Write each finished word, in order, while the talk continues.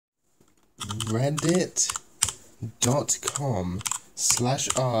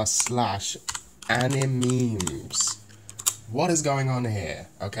reddit.com/r/animemes. What is going on here,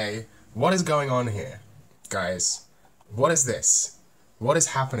 okay? What is going on here, guys? What is this? What is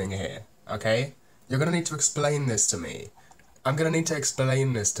happening here, okay? You're gonna need to explain this to me. I'm gonna need to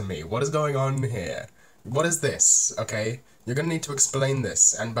explain this to me. What is going on here? What is this, okay? You're gonna need to explain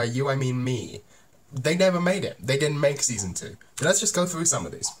this, and by you I mean me. They never made it. They didn't make season 2. But let's just go through some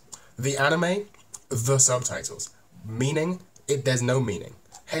of these. The anime, the subtitles. Meaning, there's no meaning.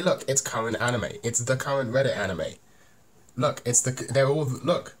 Hey look, it's current anime. It's the current Reddit anime. Look,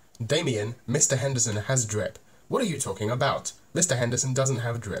 look, Damien, Mr. Henderson has drip. What are you talking about? Mr. Henderson doesn't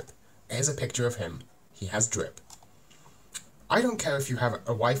have drip. Here's a picture of him. He has drip. I don't care if you have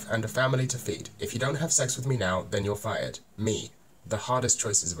a wife and a family to feed. If you don't have sex with me now, then you're fired. Me. The hardest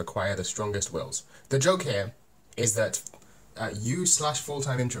choices require the strongest wills. The joke here is that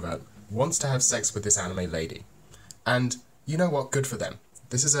you/full-time introvert wants to have sex with this anime lady. And you know what? Good for them.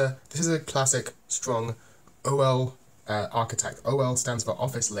 This is a classic, strong OL archetype. OL stands for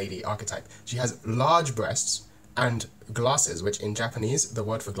office lady archetype. She has large breasts and glasses, which in Japanese, the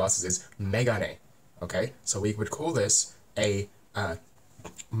word for glasses is megane. Okay? So we would call this a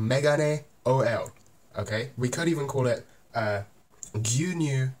megane OL. Okay? We could even call it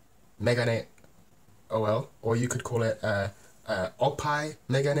gyunyu megane OL, or you could call it oppai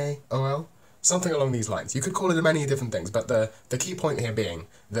megane OL. Something along these lines. You could call it many different things, but the key point here being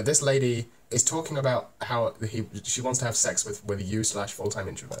that this lady is talking about how she wants to have sex with you/full-time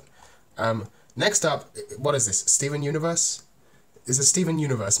introvert. Next up, what is this? Steven Universe? It's a Steven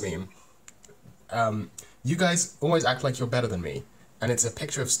Universe meme. You guys always act like you're better than me, and it's a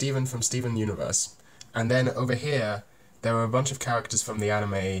picture of Steven from Steven Universe. And then over here, there are a bunch of characters from the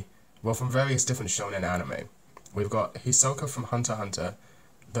anime, well, from various different shonen anime. We've got Hisoka from Hunter x Hunter,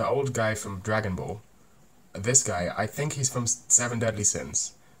 the old guy from Dragon Ball, this guy, I think he's from Seven Deadly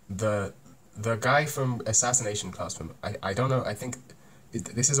Sins, the guy from Assassination Class from, I don't know, I think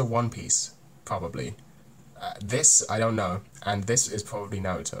this is a One Piece, probably. This, I don't know, and this is probably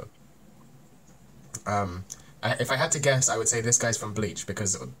Naruto. If I had to guess, I would say this guy's from Bleach,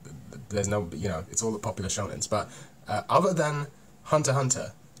 because there's no, it's all the popular shonens, but other than Hunter x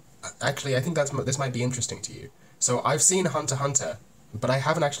Hunter, actually, I think this might be interesting to you. So I've seen Hunter x Hunter, but I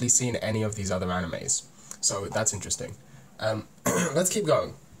haven't actually seen any of these other animes, so that's interesting. Let's keep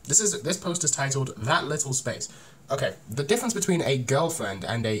going. This post is titled, That Little Space. Okay, the difference between a girlfriend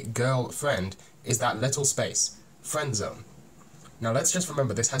and a girlfriend is that little space. Friend zone. Now let's just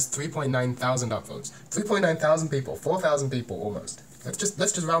remember, this has 3.9 thousand upvotes. 3.9 thousand people, 4,000 people almost. Let's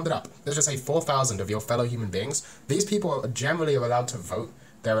just round it up. Let's just say 4,000 of your fellow human beings. These people generally are allowed to vote.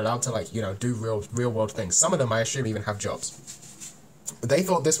 They're allowed to, do real world things. Some of them, I assume, even have jobs. They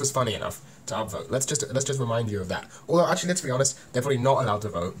thought this was funny enough to upvote. Let's just remind you of that. Although, actually, let's be honest, they're probably not allowed to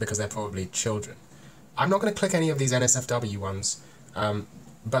vote because they're probably children. I'm not going to click any of these NSFW ones,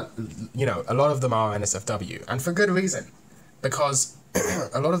 but, a lot of them are NSFW, and for good reason. Because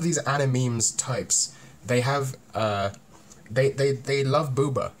a lot of these animemes types, they have, they love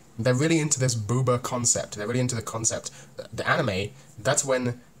booba. They're really into this booba concept. They're really into the concept. The anime, that's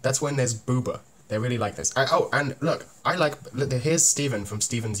when there's booba. They really like this. Oh, and look, here's Steven from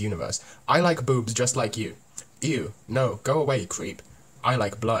Steven's Universe. I like boobs just like you. Ew, no, go away, creep. I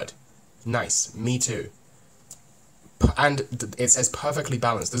like blood. Nice, me too. And it says perfectly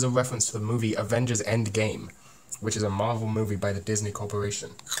balanced. There's a reference to the movie Avengers Endgame, which is a Marvel movie by the Disney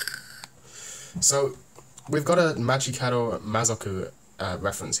Corporation. So, we've got a Machikaro Mazoku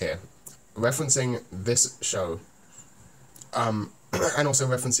reference here, referencing this show, and also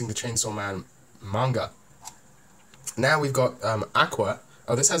referencing the Chainsaw Man manga. Now we've got Aqua.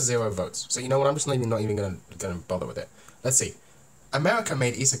 Oh, this has 0 votes. So you know what? I'm just not even gonna bother with it. Let's see. America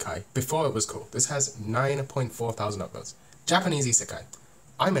made isekai before it was cool. This has 9.4 thousand upvotes. Japanese isekai.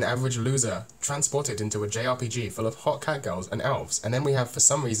 I'm an average loser transported into a JRPG full of hot cat girls and elves, and then we have, for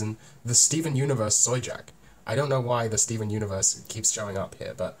some reason, the Steven Universe Soyjack. I don't know why the Steven Universe keeps showing up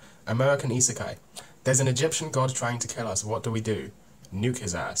here, but American isekai. There's an Egyptian god trying to kill us. What do we do? Nuke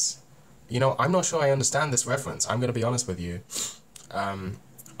his ass. I'm not sure I understand this reference. I'm gonna be honest with you.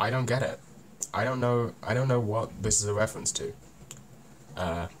 I don't get it. I don't know what this is a reference to.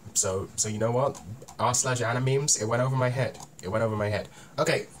 So you know what? r/animemes, it went over my head.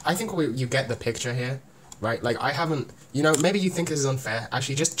 Okay, I think you get the picture here, right? Like, I haven't, maybe you think this is unfair.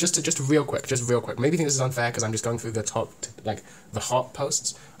 Actually, just real quick. Maybe you think this is unfair because I'm just going through the top, the hot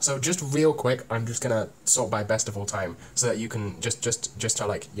posts. So just real quick, I'm just gonna sort by best of all time so that you can just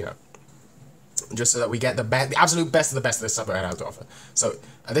to just so that we get the absolute best of the best of this subreddit has to offer. So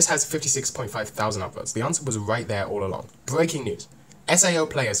this has 56.5 thousand upvotes. The answer was right there all along. Breaking news. SAO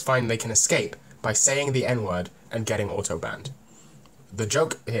players find they can escape by saying the N-word and getting auto-banned. The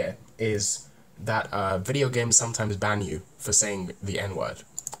joke here is that video games sometimes ban you for saying the N-word.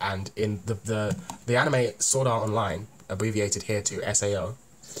 And in the anime Sword Art Online, abbreviated here to SAO,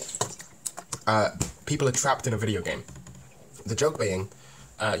 people are trapped in a video game. The joke being,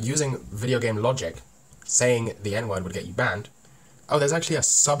 using video game logic, saying the N-word would get you banned. Oh, there's actually a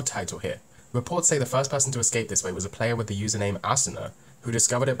subtitle here. Reports say the first person to escape this way was a player with the username Asuna, who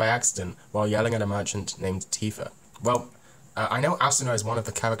discovered it by accident while yelling at a merchant named Tifa. Well, I know Asuna is one of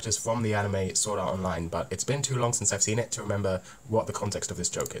the characters from the anime Sword Art Online, but it's been too long since I've seen it to remember what the context of this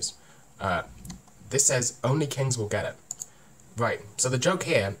joke is. This says, only kings will get it. Right, so the joke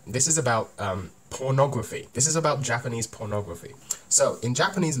here, this is about pornography. This is about Japanese pornography. So, in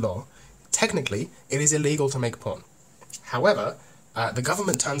Japanese law, technically, it is illegal to make porn. However, the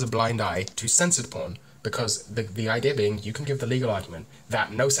government turns a blind eye to censored porn, because the idea being, you can give the legal argument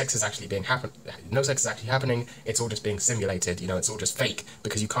that no sex is actually happening, it's all just being simulated, you know, it's all just fake,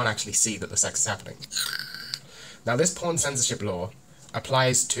 because you can't actually see that the sex is happening. Now, this porn censorship law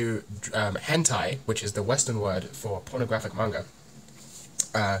applies to hentai, which is the Western word for pornographic manga,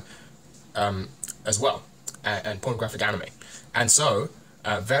 as well, and pornographic anime. And so,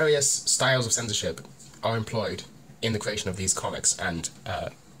 various styles of censorship are employed in the creation of these comics, and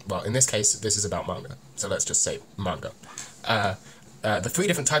well, in this case, this is about manga, so let's just say manga. The three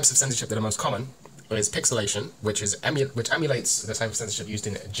different types of censorship that are most common is pixelation, which emulates the type of censorship used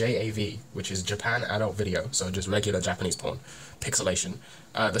in JAV, which is Japan Adult Video, so just regular Japanese porn. Pixelation.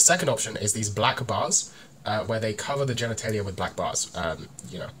 The second option is these black bars, where they cover the genitalia with black bars,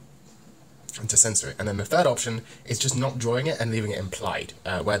 you know, to censor it. And then the third option is just not drawing it and leaving it implied,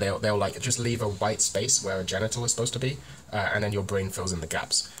 where they'll like just leave a white space where a genital is supposed to be, and then your brain fills in the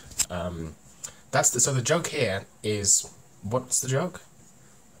gaps. So the joke here is, what's the joke?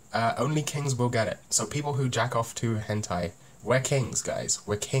 Only kings will get it. So people who jack off to hentai, we're kings, guys.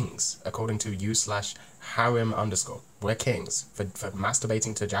 We're kings, according to u/harem_. We're kings for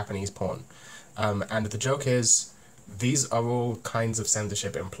masturbating to Japanese porn. And the joke is, these are all kinds of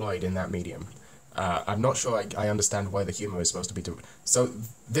censorship employed in that medium. I'm not sure I understand why the humor is supposed to be doing. So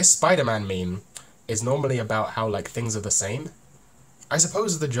this Spider-Man meme is normally about how, like, things are the same. I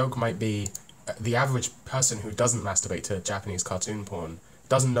suppose the joke might be the average person who doesn't masturbate to Japanese cartoon porn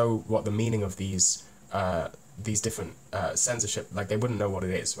doesn't know what the meaning of these different censorship, like, they wouldn't know what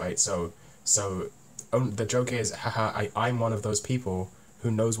it is, right? So the joke is, haha, I'm one of those people who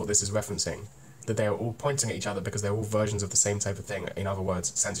knows what this is referencing, that they are all pointing at each other because they're all versions of the same type of thing, in other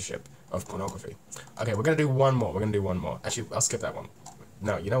words, censorship of pornography. Okay, we're going to do one more, Actually, I'll skip that one.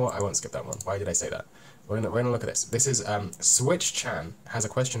 No, you know what, I won't skip that one. Why did I say that? We're gonna look at this. This is, Switch-chan has a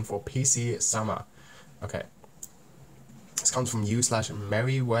question for PC Sama. Okay. This comes from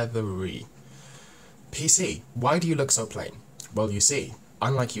u/Merryweathery. PC, why do you look so plain? Well, you see,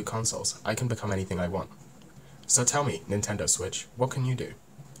 unlike you consoles, I can become anything I want. So tell me, Nintendo Switch, what can you do?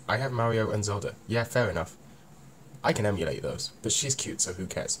 I have Mario and Zelda. Yeah, fair enough. I can emulate those, but she's cute, so who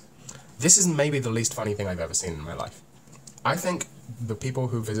cares? This is maybe the least funny thing I've ever seen in my life. I think the people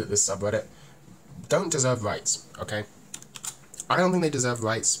who visit this subreddit don't deserve rights, okay? I don't think they deserve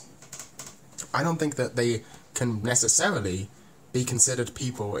rights. I don't think that they can necessarily be considered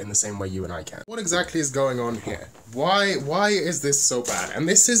people in the same way you and I can. What exactly is going on here? Why is this so bad? And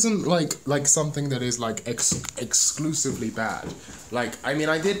this isn't like something that is like exclusively bad. Like, I mean,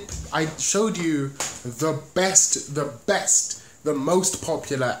 I showed you the most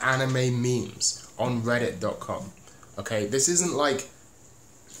popular anime memes on reddit.com. Okay, this isn't like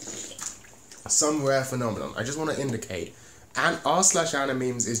some rare phenomenon. I just want to indicate, and r/anime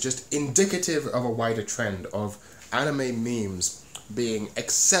memes is just indicative of a wider trend of anime memes being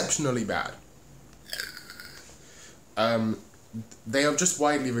exceptionally bad. They are just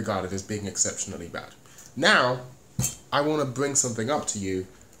widely regarded as being exceptionally bad. Now, I want to bring something up to you,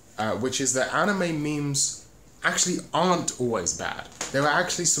 which is that anime memes actually aren't always bad. There are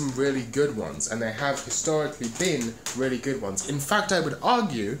actually some really good ones, and there have historically been really good ones. In fact, I would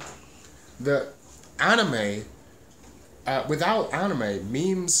argue that without anime,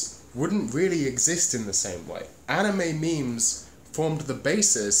 memes wouldn't really exist in the same way. Anime memes formed the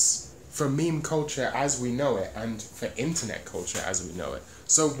basis for meme culture as we know it, and for internet culture as we know it.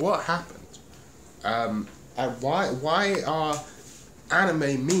 So what happened? Why are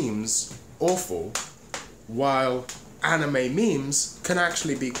anime memes awful, while anime memes can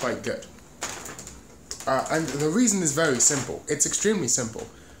actually be quite good? And the reason is very simple. It's extremely simple.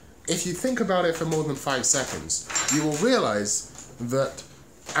 if you think about it for more than 5 seconds, you will realize that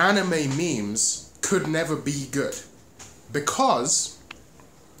anime memes could never be good. Because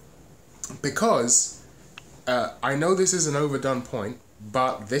I know this is an overdone point,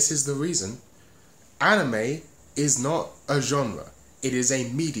 but this is the reason. Anime is not a genre. It is a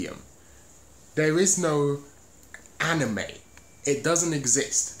medium. There is no anime. It doesn't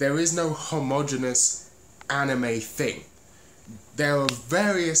exist. There is no homogeneous anime thing. There are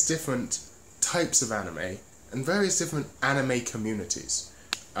various different types of anime and various different anime communities.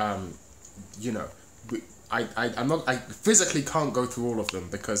 You know, I physically can't go through all of them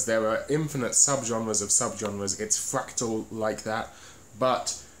because there are infinite subgenres of subgenres. It's fractal like that.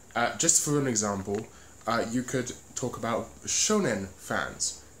 But just for an example, you could talk about shonen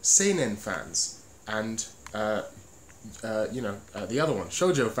fans, seinen fans, and you know, the other one,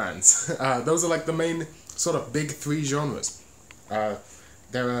 shoujo fans. Those are like the main sort of big 3 genres.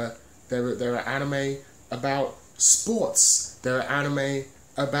 There are anime about sports. There are anime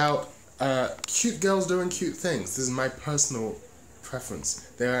about cute girls doing cute things. This is my personal preference.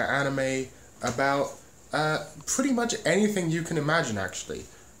 There are anime about pretty much anything you can imagine, actually.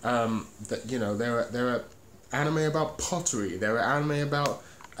 That, you know, there are anime about pottery. There are anime about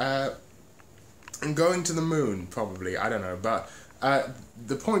going to the moon, probably. I don't know, but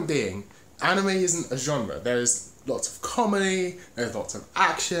the point being, anime isn't a genre. There's lots of comedy, there's lots of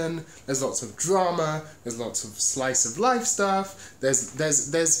action, there's lots of drama, there's lots of slice of life stuff.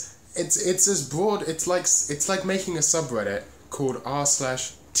 It's as broad. It's like making a subreddit called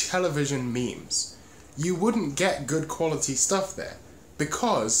r/television memes. You wouldn't get good quality stuff there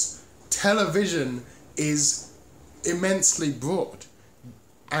because television is immensely broad,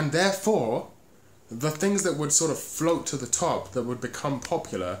 and therefore the things that would sort of float to the top, that would become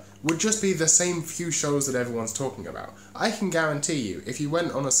popular, would just be the same few shows that everyone's talking about. I can guarantee you, if you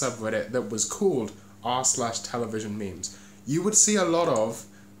went on a subreddit that was called r/television memes, you would see a lot of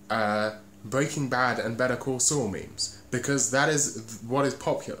Breaking Bad and Better Call Saul memes, because that is what is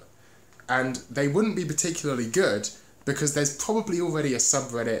popular. And they wouldn't be particularly good, because there's probably already a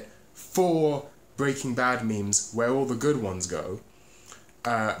subreddit for Breaking Bad memes where all the good ones go.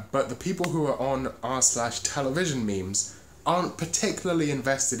 But the people who are on r/television memes aren't particularly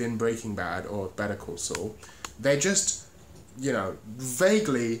invested in Breaking Bad or Better Call Saul. They're just, you know,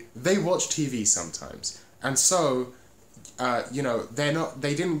 vaguely, they watch TV sometimes. And so, you know,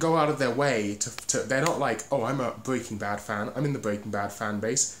 they didn't go out of their way they're not like, oh, I'm a Breaking Bad fan, I'm in the Breaking Bad fan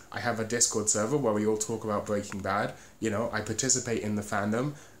base, I have a Discord server where we all talk about Breaking Bad, you know, I participate in the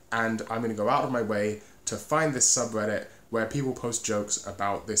fandom, and I'm gonna go out of my way to find this subreddit where people post jokes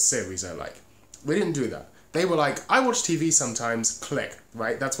about this series I like. We didn't do that. They were like, I watch TV sometimes, click,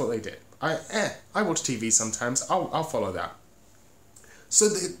 right? That's what they did. I watch TV sometimes, I'll follow that. So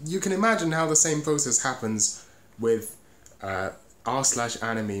you can imagine how the same process happens with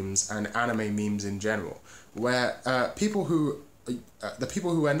r/anime memes and anime memes in general, where the people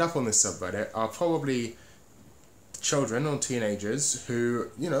who end up on this subreddit are probably children or teenagers who,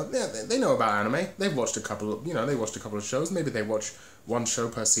 you know, they know about anime. They've watched a couple of shows. Maybe they watch 1 show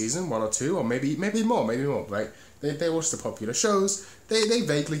per season, 1 or 2, or maybe more, right? They watch the popular shows. They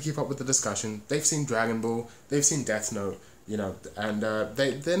vaguely keep up with the discussion. They've seen Dragon Ball. They've seen Death Note. You know, and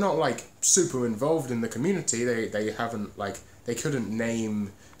they're not like super involved in the community. They haven't, like, they couldn't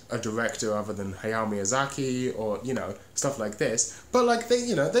name a director other than Hayao Miyazaki, or, you know, stuff like this. But, like, hey,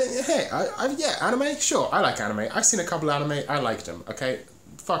 yeah, anime? Sure, I like anime. I've seen a couple of anime, I liked them, okay?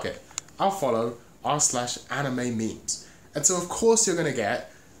 Fuck it. I'll follow r/anime memes. And so, of course, you're gonna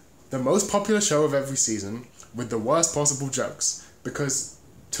get the most popular show of every season with the worst possible jokes. Because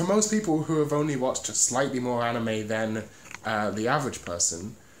to most people who have only watched slightly more anime than the average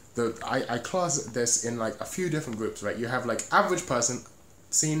person, I class this in, like, a few different groups, right? You have, like, average person,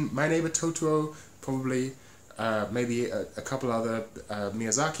 seen My Neighbor Totoro, probably, maybe a couple other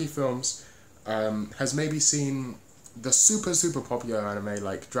Miyazaki films, has maybe seen the super popular anime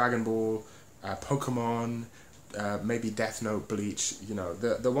like Dragon Ball, Pokemon, maybe Death Note, Bleach, you know,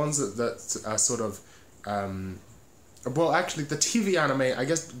 the ones that are sort of, well, actually, the TV anime, I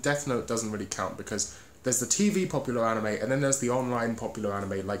guess Death Note doesn't really count, because there's the TV popular anime, and then there's the online popular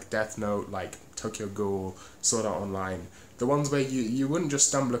anime, like Death Note, like Tokyo Ghoul, Sword Art Online. The ones where you wouldn't just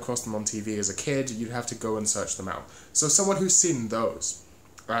stumble across them on TV as a kid, you'd have to go and search them out. So someone who's seen those,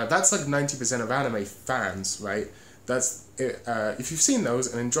 that's like 90% of anime fans, right? That's if you've seen those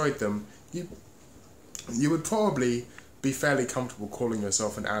and enjoyed them, you would probably be fairly comfortable calling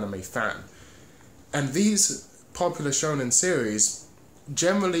yourself an anime fan. And these popular shonen series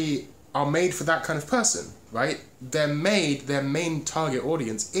generally are made for that kind of person, right? Their main target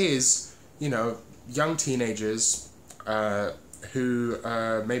audience is, you know, young teenagers who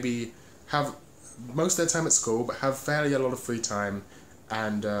maybe have most of their time at school but have fairly a lot of free time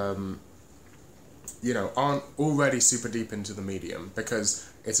and, you know, aren't already super deep into the medium, because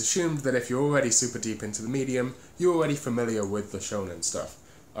it's assumed that if you're already super deep into the medium, you're already familiar with the shonen stuff,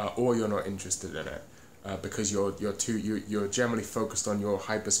 or you're not interested in it. Because you're generally focused on your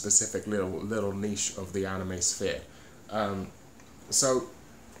hyper specific little niche of the anime sphere, so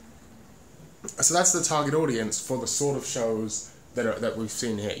that's the target audience for the sort of shows that we've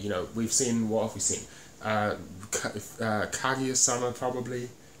seen here. You know, we've seen, what have we seen? Kaguya-sama probably,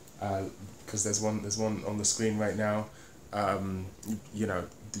 because there's one on the screen right now. You know,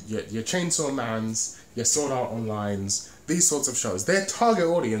 your Chainsaw Mans, your Sword Art Onlines, these sorts of shows. Their target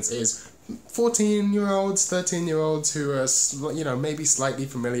audience is 14-year-olds, 13-year-olds who are, you know, maybe slightly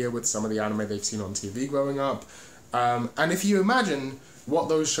familiar with some of the anime they've seen on TV growing up. And if you imagine what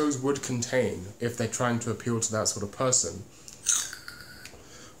those shows would contain if they're trying to appeal to that sort of person,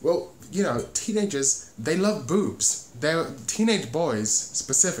 well, you know, teenagers, they love boobs. They're teenage boys,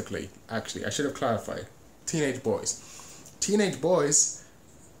 specifically, actually, I should have clarified. Teenage boys. Teenage boys,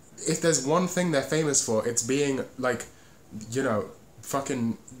 if there's one thing they're famous for, it's being, like, you know,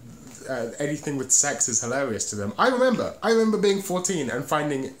 fucking... anything with sex is hilarious to them. I remember being 14 and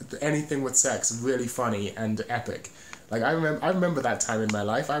finding anything with sex really funny and epic. Like, I remember that time in my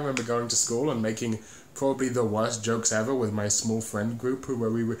life. I remember going to school and making probably the worst jokes ever with my small friend group, where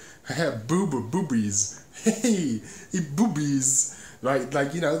we were, boobies, hey, boobies.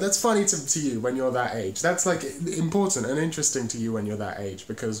 Like, you know, that's funny to you when you're that age. That's, like, important and interesting to you when you're that age,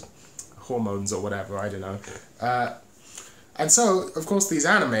 because hormones or whatever, I don't know. And so, of course, these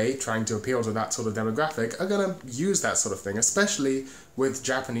anime, trying to appeal to that sort of demographic, are going to use that sort of thing, especially with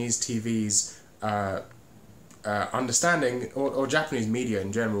Japanese TV's understanding, or Japanese media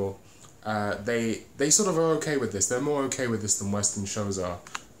in general. They sort of are okay with this. They're more okay with this than Western shows are,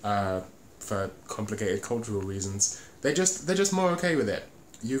 for complicated cultural reasons. They're just more okay with it.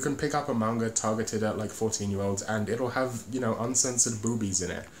 You can pick up a manga targeted at, like, 14-year-olds, and it'll have, you know, uncensored boobies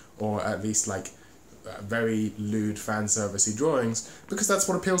in it, or at least, like, very lewd fan servicey drawings, because that's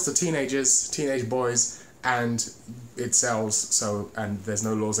what appeals to teenage boys, and it sells, so, and there's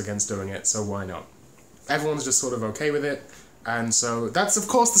no laws against doing it, so why not? Everyone's just sort of okay with it, and so that's, of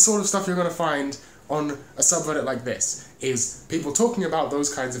course, the sort of stuff you're going to find on a subreddit like this, is people talking about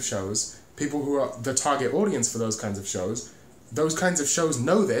those kinds of shows, people who are the target audience for those kinds of shows. Those kinds of shows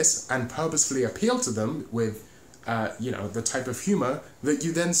know this and purposefully appeal to them with, you know, the type of humor that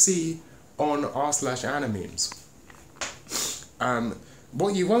you then see on r/animemes.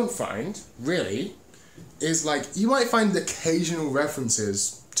 What you won't find, really, is, like, you might find occasional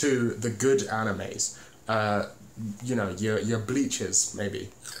references to the good animes. You know, your Bleaches, maybe.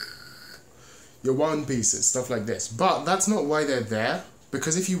 Your One Pieces, stuff like this. But that's not why they're there,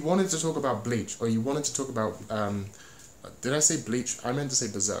 because if you wanted to talk about Bleach, or you wanted to talk about, did I say Bleach? I meant to say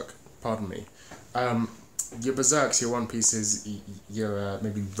Berserk, pardon me. Your Berserks, your One Pieces, your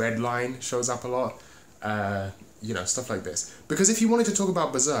maybe Redline shows up a lot, you know, stuff like this. Because if you wanted to talk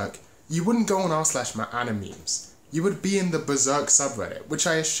about Berserk, you wouldn't go on r/animemes. You would be in the Berserk subreddit, which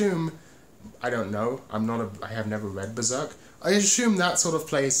I assume, I don't know, I have never read Berserk. I assume that sort of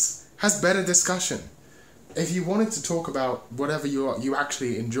place has better discussion. If you wanted to talk about whatever you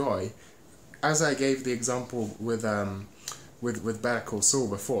actually enjoy, as I gave the example with Better Call Saul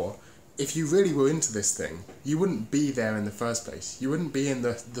before, if you really were into this thing, you wouldn't be there in the first place. You wouldn't be in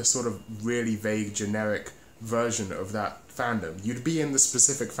the sort of really vague, generic version of that fandom. You'd be in the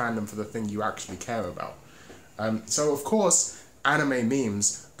specific fandom for the thing you actually care about. So, of course, anime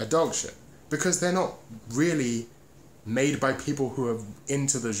memes are dog shit, because they're not really made by people who are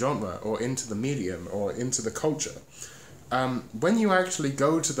into the genre, or into the medium, or into the culture. When you actually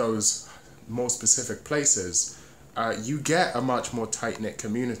go to those more specific places, you get a much more tight-knit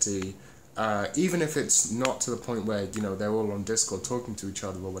community, even if it's not to the point where, you know, they're all on Discord talking to each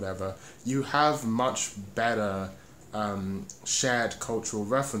other or whatever. You have much better shared cultural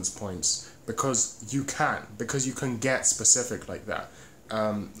reference points, because you can get specific like that.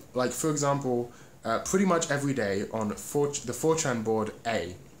 Like, for example, pretty much every day on the 4chan board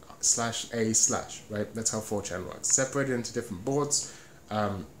A/A/, right? That's how 4chan works. Separated into different boards,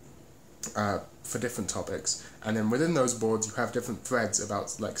 for different topics, and then within those boards you have different threads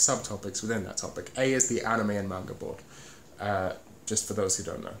about, like, subtopics within that topic. A is the anime and manga board, just for those who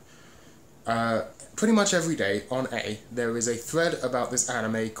don't know. Pretty much every day on A, there is a thread about this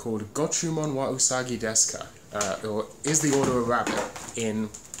anime called Gochumon wa Usagi desu ka, or Is the Order a Rabbit in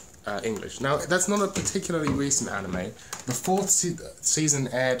English. Now, that's not a particularly recent anime. The fourth season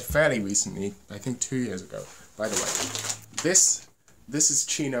aired fairly recently, I think 2 years ago, by the way. This is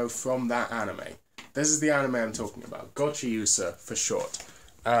Chino from that anime. This is the anime I'm talking about, Gochi-Yusa for short.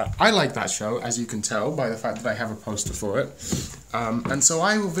 I like that show, as you can tell by the fact that I have a poster for it. And so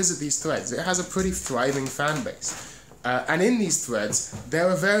I will visit these threads. It has a pretty thriving fan base. And in these threads, there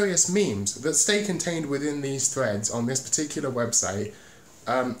are various memes that stay contained within these threads on this particular website.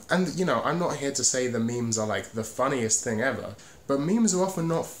 And, you know, I'm not here to say the memes are like the funniest thing ever, but memes are often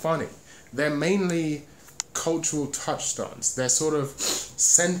not funny. They're mainly cultural touchstones. They're sort of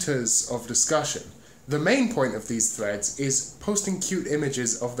centers of discussion. The main point of these threads is posting cute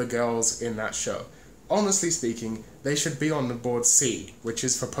images of the girls in that show. Honestly speaking, they should be on the board C, which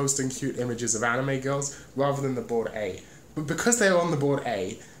is for posting cute images of anime girls, rather than the board A. But because they're on the board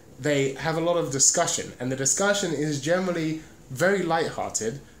A, they have a lot of discussion, and the discussion is generally very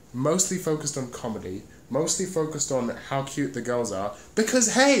lighthearted, mostly focused on comedy, mostly focused on how cute the girls are,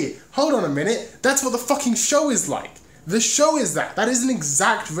 because hey, hold on a minute, that's what the fucking show is like. The show is that. That is an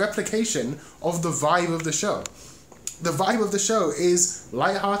exact replication of the vibe of the show. The vibe of the show is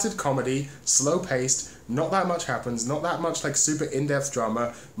light-hearted comedy, slow-paced, not that much happens, not that much like super in-depth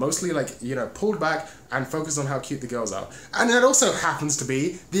drama, mostly like, you know, pulled back and focused on how cute the girls are. And it also happens to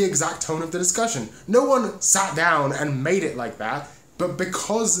be the exact tone of the discussion. No one sat down and made it like that, but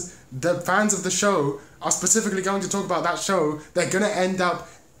because the fans of the show are specifically going to talk about that show, they're going to end up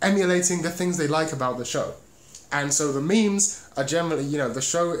emulating the things they like about the show. And so the memes are generally, you know, the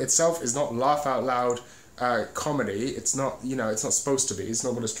show itself is not laugh out loud comedy. It's not, you know, it's not supposed to be. It's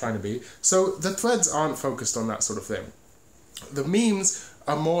not what it's trying to be. So the threads aren't focused on that sort of thing. The memes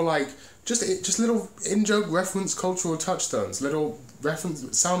are more like just little in-joke reference cultural touchstones, little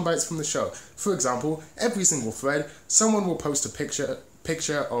reference sound bites from the show. For example, every single thread, someone will post a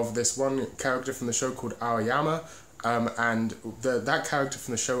picture of this one character from the show called Aoyama, and that character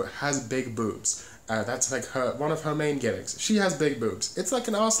from the show has big boobs. That's like one of her main gimmicks. She has big boobs. It's like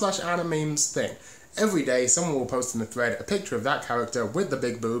an r/animemes thing. Every day, someone will post in the thread a picture of that character with the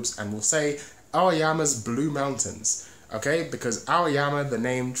big boobs and will say, Aoyama's Blue Mountains. Okay? Because Aoyama, the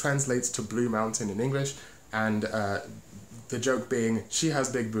name, translates to Blue Mountain in English, and the joke being, she has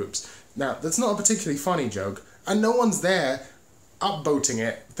big boobs. Now, that's not a particularly funny joke, and no one's there upvoting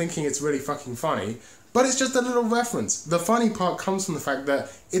it, thinking it's really fucking funny, but it's just a little reference. The funny part comes from the fact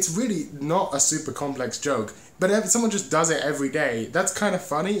that it's really not a super complex joke, but if someone just does it every day, that's kind of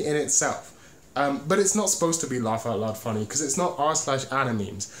funny in itself. But it's not supposed to be laugh out loud funny, because it's not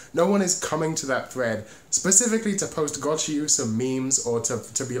r/animemes. No one is coming to that thread specifically to post Gochi-Yusa memes or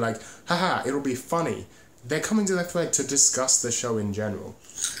to be like, haha, it'll be funny. They're coming to that thread to discuss the show in general.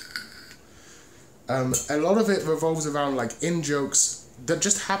 A lot of it revolves around like in-jokes that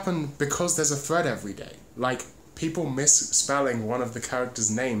just happen because there's a thread every day. Like, people misspelling one of the characters'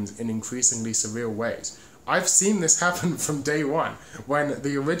 names in increasingly surreal ways. I've seen this happen from day one, when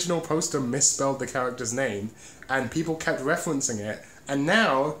the original poster misspelled the character's name, and people kept referencing it, and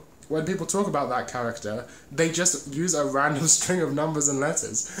now, when people talk about that character, they just use a random string of numbers and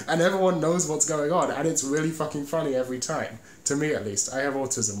letters, and everyone knows what's going on, and it's really fucking funny every time. To me, at least. I have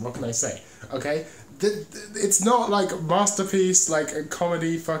autism, what can I say? Okay? It's not like masterpiece, like a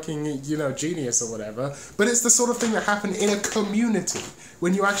comedy fucking, you know, genius or whatever, but it's the sort of thing that happened in a community,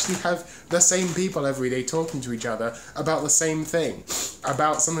 when you actually have the same people every day talking to each other about the same thing,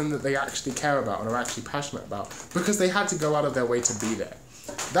 about something that they actually care about and are actually passionate about, because they had to go out of their way to be there.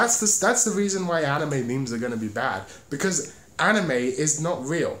 That's the reason why anime memes are going to be bad, because anime is not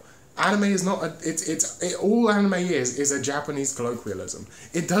real. Anime is not all anime is a Japanese colloquialism.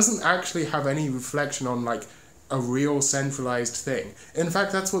 It doesn't actually have any reflection on like a real centralized thing. In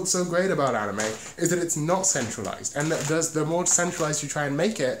fact, that's what's so great about anime, is that it's not centralized, and that the more centralized you try and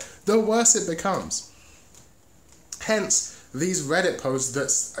make it, the worse it becomes. Hence, these Reddit posts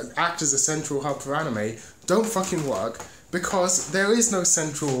that act as a central hub for anime don't fucking work, because there is no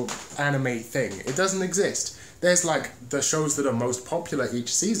central anime thing. It doesn't exist. There's like the shows that are most popular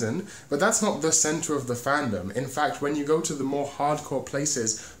each season, but that's not the center of the fandom. In fact, when you go to the more hardcore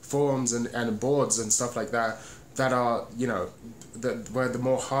places, forums and boards and stuff like that, that are, you know, where the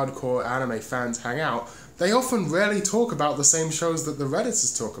more hardcore anime fans hang out, they often rarely talk about the same shows that the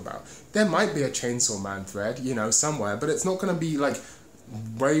Redditors talk about. There might be a Chainsaw Man thread, you know, somewhere, but it's not going to be like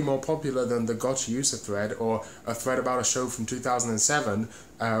way more popular than the Gochi-Yusa thread, or a thread about a show from 2007,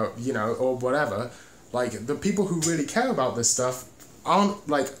 you know, or whatever. Like, the people who really care about this stuff aren't,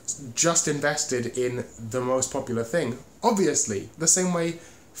 like, just invested in the most popular thing. Obviously, the same way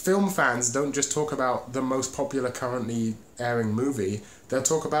film fans don't just talk about the most popular currently airing movie. They'll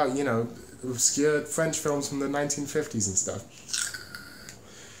talk about, you know, obscure French films from the 1950s and stuff.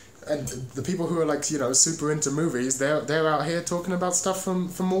 And the people who are like, you know, super into movies, they're out here talking about stuff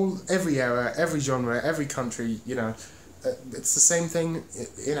from every era, every genre, every country, you know. It's the same thing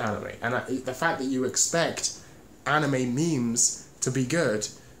in anime. And the fact that you expect anime memes to be good,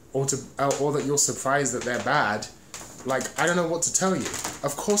 or that you're surprised that they're bad, like, I don't know what to tell you.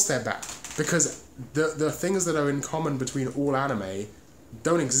 Of course they're bad. Because the things that are in common between all anime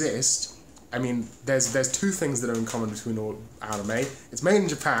don't exist. I mean, there's two things that are in common between all anime. It's made in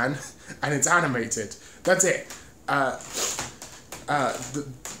Japan, and it's animated. That's it.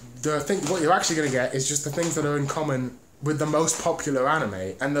 The thing, what you're actually going to get is just the things that are in common with the most popular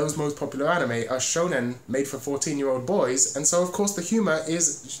anime, and those most popular anime are shonen made for 14-year-old boys, and so of course the humor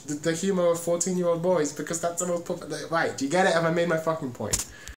is the humor of 14-year-old boys, because that's the most popular. Right, do you get it? Have I made my fucking point?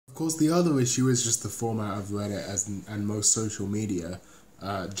 Of course, the other issue is just the format of Reddit and most social media.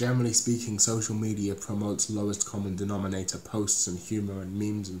 Generally speaking, social media promotes lowest common denominator posts and humor and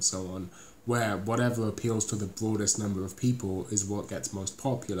memes and so on, where whatever appeals to the broadest number of people is what gets most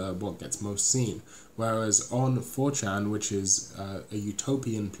popular, what gets most seen. Whereas on 4chan, which is a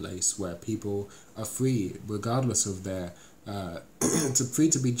utopian place where people are free, regardless of their, free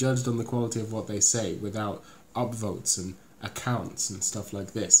to be judged on the quality of what they say, without upvotes and accounts and stuff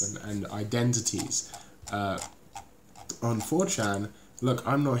like this, and identities. On 4chan, look,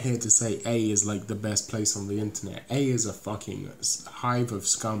 I'm not here to say A is like the best place on the internet. A is a fucking hive of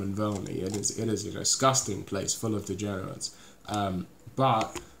scum and villainy. It is a disgusting place full of degenerates.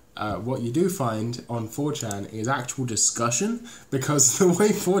 But what you do find on 4chan is actual discussion, because the way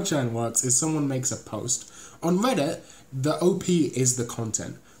 4chan works is someone makes a post. On Reddit, the OP is the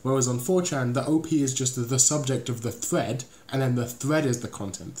content, whereas on 4chan, the OP is just the subject of the thread, and then the thread is the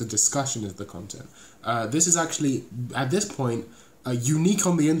content, the discussion is the content. This is actually, at this point, unique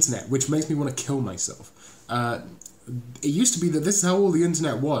on the internet, which makes me want to kill myself. It used to be that this is how all the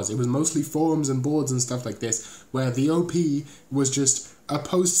internet was. It was mostly forums and boards and stuff like this, where the OP was just a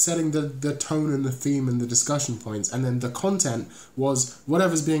post setting the tone and the theme and the discussion points, and then the content was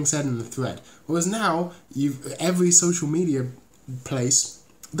whatever's being said in the thread. Whereas now, every social media place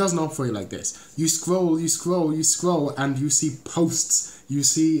doesn't operate like this. You scroll, and you see posts. You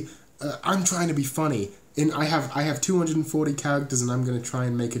see, I'm trying to be funny. I have 240 characters, and I'm going to try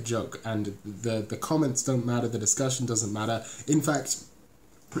and make a joke, and the comments don't matter, the discussion doesn't matter. In fact,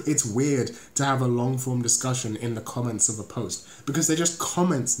 it's weird to have a long-form discussion in the comments of a post, because they're just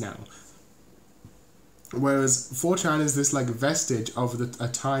comments now. Whereas 4chan is this like vestige of a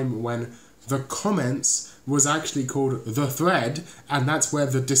time when the comments was actually called the thread, and that's where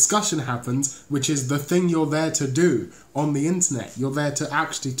the discussion happens, which is the thing you're there to do on the internet. You're there to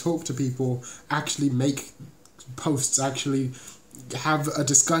actually talk to people, actually make posts, actually have a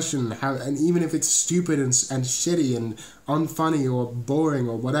discussion, and even if it's stupid and shitty and unfunny or boring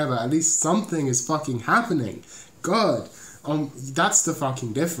or whatever, at least something is fucking happening. God, that's the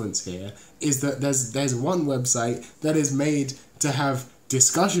fucking difference here, is that there's one website that is made to have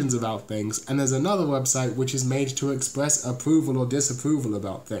discussions about things, and there's another website which is made to express approval or disapproval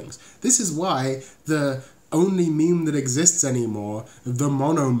about things. This is why the only meme that exists anymore, the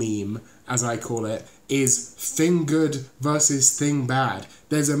mono meme, as I call it, is thing good versus thing bad.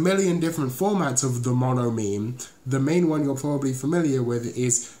 There's a million different formats of the mono meme. The main one you're probably familiar with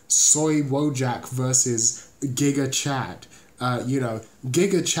is Soy Wojak versus Giga Chad.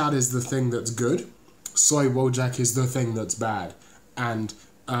 Giga Chad is the thing that's good, Soy Wojak is the thing that's bad. And,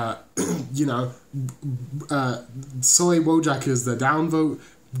 Soy Wojak is the downvote,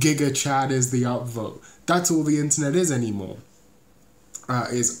 Giga Chad is the upvote. That's all the internet is anymore.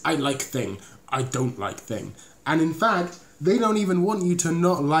 Is I like thing, I don't like thing. And in fact, they don't even want you to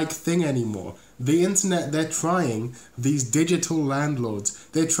not like thing anymore. The internet, they're trying, these digital landlords,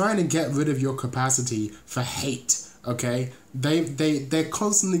 they're trying to get rid of your capacity for hate, okay? They're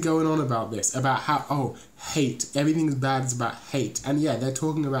constantly going on about this, about how, hate, everything's bad, it's about hate. And yeah, they're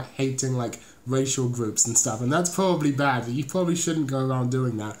talking about hating, like, racial groups and stuff, and that's probably bad. You probably shouldn't go around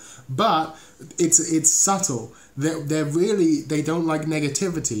doing that. But it's subtle. They don't like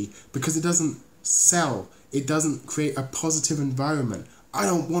negativity because it doesn't sell. It doesn't create a positive environment. I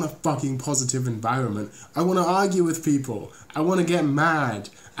don't want a fucking positive environment. I want to argue with people. I want to get mad.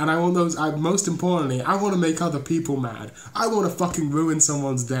 And I want most importantly, I want to make other people mad. I want to fucking ruin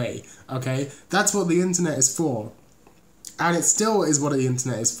someone's day, okay? That's what the internet is for. And it still is what the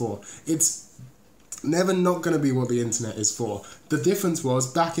internet is for. It's never not going to be what the internet is for. The difference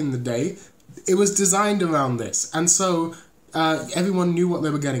was, back in the day, it was designed around this. And so, everyone knew what they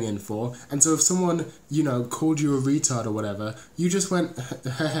were getting in for, and so if someone, you know, called you a retard or whatever, you just went,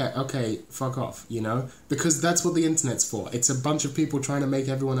 okay, fuck off, you know? Because that's what the internet's for. It's a bunch of people trying to make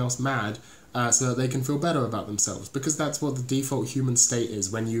everyone else mad, so that they can feel better about themselves, because that's what the default human state is.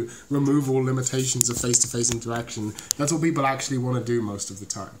 When you remove all limitations of face-to-face interaction, that's what people actually want to do most of the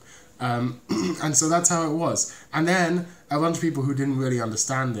time. And so that's how it was. And then a bunch of people who didn't really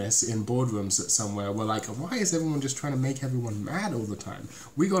understand this in boardrooms somewhere were like, why is everyone just trying to make everyone mad all the time?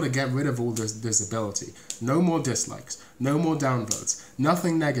 We got to get rid of all this ability. No more dislikes, no more downvotes,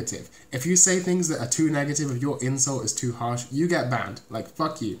 nothing negative. If you say things that are too negative, if your insult is too harsh, you get banned. Like,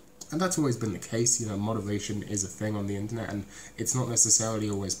 fuck you. And that's always been the case. You know, moderation is a thing on the internet, and it's not necessarily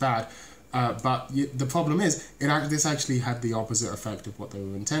always bad. But the problem is, this actually had the opposite effect of what they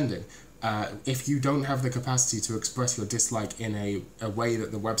were intending. If you don't have the capacity to express your dislike in a way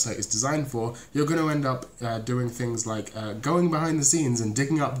that the website is designed for, you're going to end up doing things like going behind the scenes and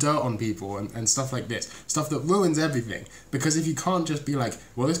digging up dirt on people and stuff like this. Stuff that ruins everything. Because if you can't just be like,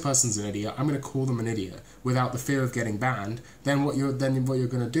 well, this person's an idiot, I'm going to call them an idiot, without the fear of getting banned, then what you're going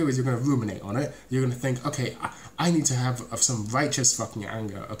to do is you're going to ruminate on it. You're going to think, okay, I need to have some righteous fucking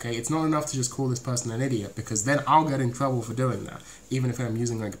anger, okay? It's not enough to just call this person an idiot, because then I'll get in trouble for doing that, even if I'm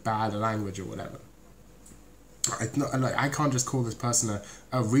using like bad language or whatever. It's not, like, I can't just call this person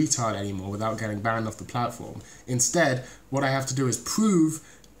a retard anymore without getting banned off the platform. Instead, what I have to do is prove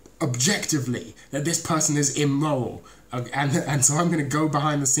objectively that this person is immoral. And so I'm going to go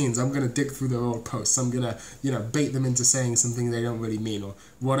behind the scenes. I'm going to dig through their old posts. I'm going to, you know, bait them into saying something they don't really mean or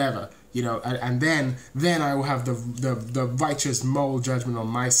whatever. You know, and then I will have the righteous moral judgment on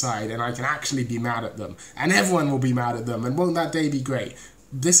my side, and I can actually be mad at them. And everyone will be mad at them. And won't that day be great?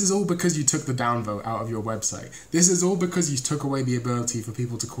 This is all because you took the downvote out of your website. This is all because you took away the ability for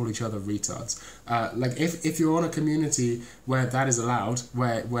people to call each other retards. Like, if you're on a community where that is allowed,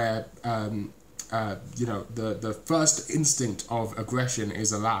 where you know, the first instinct of aggression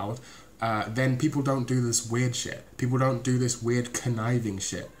is allowed, then people don't do this weird shit. People don't do this weird conniving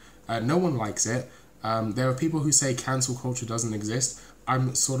shit. No one likes it. There are people who say cancel culture doesn't exist.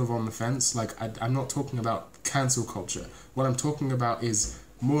 I'm sort of on the fence. Like, I'm not talking about cancel culture. What I'm talking about is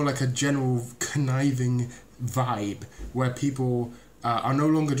more like a general conniving vibe where people are no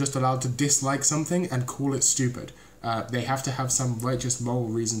longer just allowed to dislike something and call it stupid. They have to have some righteous moral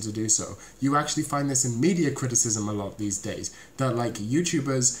reason to do so. You actually find this in media criticism a lot these days. That, like,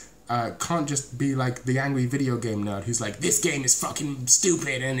 YouTubers can't just be like the angry video game nerd who's like, this game is fucking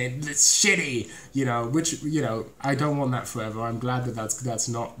stupid and it's shitty, you know, which, you know, I don't want that forever. I'm glad that that's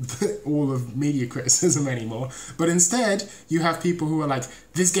not all of media criticism anymore. But instead, you have people who are like,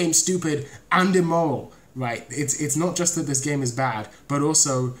 this game's stupid and immoral. Right, it's not just that this game is bad, but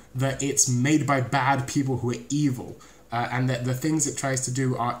also that it's made by bad people who are evil, and that the things it tries to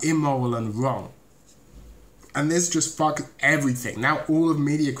do are immoral and wrong. And this just fucks everything. Now all of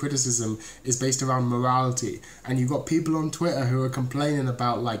media criticism is based around morality, and you've got people on Twitter who are complaining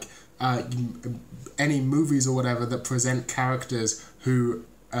about, like, any movies or whatever that present characters who,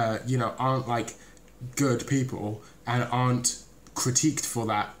 you know, aren't, like, good people and aren't critiqued for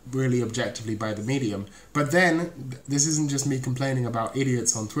that really objectively by the medium. But then, this isn't just me complaining about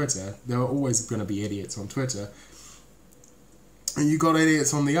idiots on Twitter. There are always going to be idiots on Twitter. And you got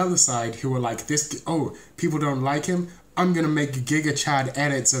idiots on the other side who are like, this, oh, people don't like him, I'm going to make Giga Chad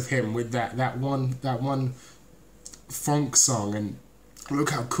edits of him with that one funk song, and look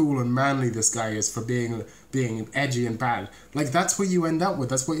how cool and manly this guy is for being edgy and bad. Like, that's what you end up with.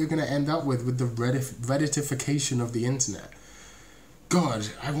 That's what you're going to end up with the Redditification of the internet. God,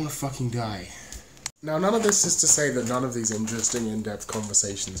 I want to fucking die. Now, none of this is to say that none of these interesting, in-depth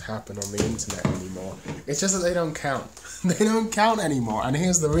conversations happen on the internet anymore. It's just that they don't count. They don't count anymore, and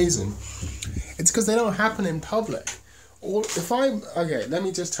here's the reason. It's because they don't happen in public. Or okay, let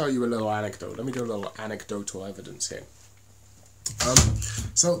me just tell you a little anecdote. Let me do a little anecdotal evidence here.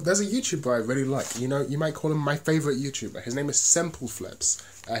 So there's a YouTuber I really like. You know, you might call him my favorite YouTuber. His name is Simpleflips.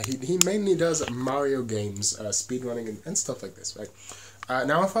 He mainly does Mario games, speedrunning and stuff like this, right?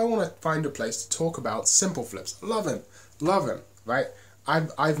 Now, if I want to find a place to talk about Simpleflips, love him, right?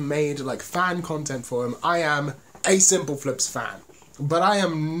 I've made, like, fan content for him. I am a Simpleflips fan. But I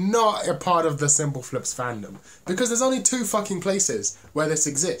am not a part of the Simpleflips fandom. Because there's only two fucking places where this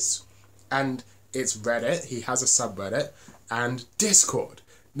exists. And it's Reddit, he has a subreddit, and Discord.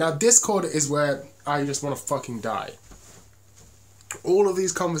 Now, Discord is where I just want to fucking die. All of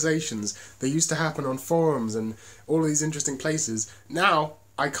these conversations that used to happen on forums and all of these interesting places, now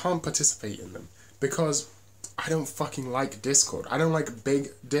I can't participate in them because I don't fucking like Discord. I don't like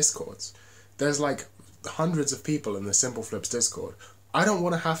big Discords. There's like hundreds of people in the Simple Flips Discord. I don't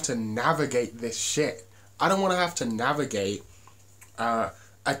want to have to navigate this shit. I don't want to have to navigate a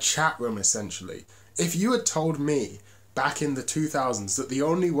chat room, essentially. If you had told me back in the 2000s that the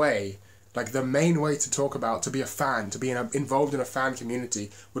only way, like the main way to talk about, to be a fan, to be involved in a fan community,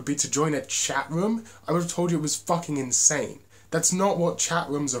 would be to join a chat room, I would have told you it was fucking insane. That's not what chat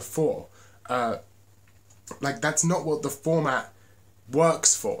rooms are for. Like, that's not what the format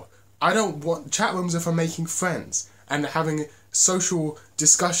works for. I don't want... Chat rooms are for making friends and having social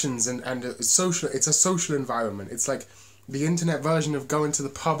discussions and social... It's a social environment. It's like the internet version of going to the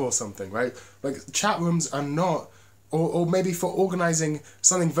pub or something, right? Like, chat rooms are not... Or maybe for organising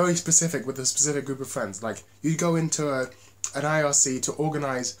something very specific with a specific group of friends. Like, you go into an IRC to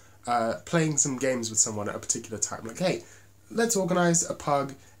organise playing some games with someone at a particular time. Like, hey, let's organise a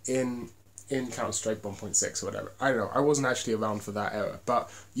pug in Counter-Strike 1.6 or whatever. I don't know. I wasn't actually around for that era.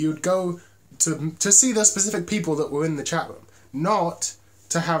 But you'd go to see the specific people that were in the chat room. Not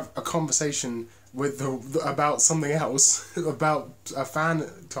to have a conversation with about something else, about a fan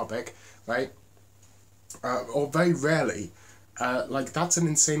topic, right? Or very rarely. Like, that's an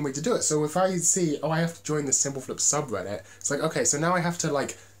insane way to do it. So if I see, oh, I have to join the Simple Flip subreddit, it's like, okay, so now I have to,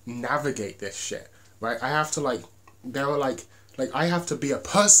 like, navigate this shit, right? I have to, like, there are, like, I have to be a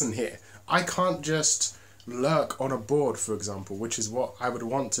person here. I can't just lurk on a board, for example, which is what I would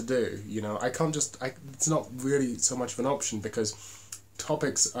want to do, you know? I can't just, it's not really so much of an option because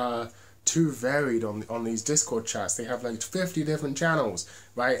topics are too varied on these Discord chats. They have, like, 50 different channels,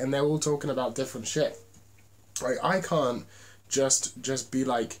 right? And they're all talking about different shit. Like, I can't just be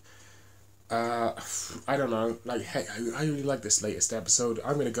like, I don't know, like, hey, I really like this latest episode,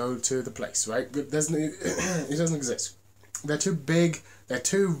 I'm gonna go to the place, right? It doesn't exist. They're too big, they're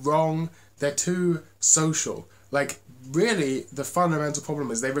too wrong, they're too social. Like, really, the fundamental problem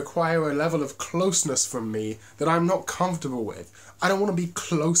is they require a level of closeness from me that I'm not comfortable with. I don't want to be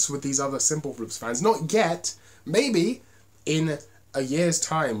close with these other Simple Flips fans. Not yet. Maybe in a year's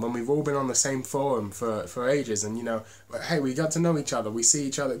time, when we've all been on the same forum for ages, and, you know, hey, we got to know each other, we see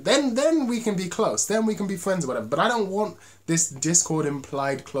each other, then we can be close, then we can be friends or whatever. But I don't want this Discord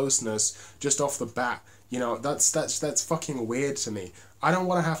implied closeness just off the bat. You know, that's fucking weird to me. I don't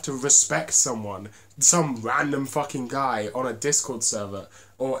want to have to respect someone, some random fucking guy on a Discord server,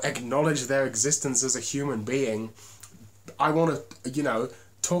 or acknowledge their existence as a human being. I want to, you know,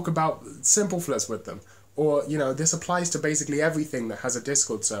 talk about Simple Flips with them. Or, you know, this applies to basically everything that has a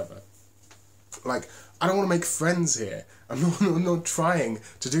Discord server. Like, I don't want to make friends here. I'm not trying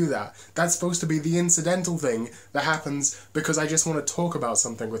to do that. That's supposed to be the incidental thing that happens because I just want to talk about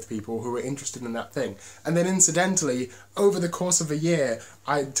something with people who are interested in that thing. And then incidentally, over the course of a year,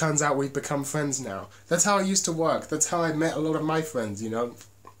 it turns out we've become friends now. That's how it used to work. That's how I met a lot of my friends, you know.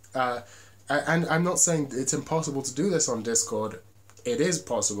 And I'm not saying it's impossible to do this on Discord. It is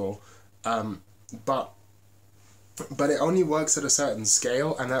possible. But it only works at a certain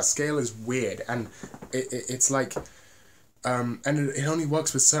scale, and that scale is weird, and it's like, and it only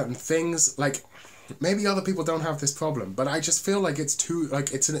works with certain things. Like, maybe other people don't have this problem, but I just feel like it's too,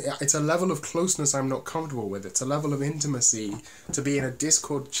 like, it's a level of closeness I'm not comfortable with. It's a level of intimacy to be in a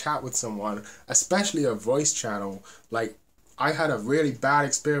Discord chat with someone, especially a voice channel. Like, I had a really bad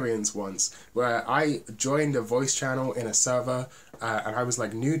experience once where I joined a voice channel in a server, and I was,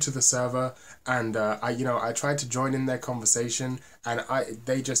 like, new to the server, and I tried to join in their conversation, and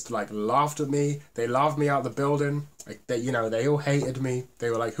they just, like, laughed at me. They laughed me out the building. Like, they all hated me. They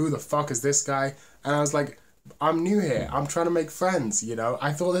were like, who the fuck is this guy? And I was like, I'm new here. I'm trying to make friends, you know?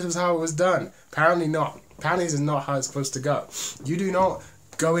 I thought this was how it was done. Apparently not. Apparently this is not how it's supposed to go. You do not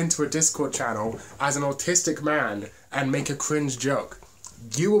go into a Discord channel as an autistic man and make a cringe joke.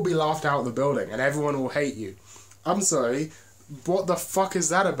 You will be laughed out of the building, and everyone will hate you. I'm sorry, what the fuck is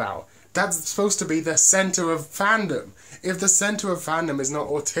that about? That's supposed to be the center of fandom. If the center of fandom is not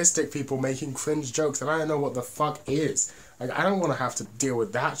autistic people making cringe jokes, then I don't know what the fuck is. Like, I don't want to have to deal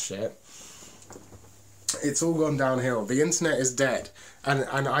with that shit. It's all gone downhill. The internet is dead.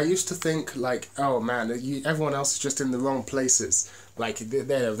 And I used to think, like, oh man, everyone else is just in the wrong places. Like,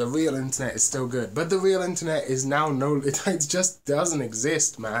 the real internet is still good. But the real internet is now it just doesn't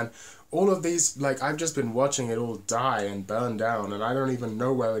exist, man. All of these, like, I've just been watching it all die and burn down, and I don't even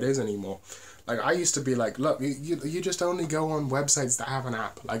know where it is anymore. Like, I used to be like, look, you just only go on websites that have an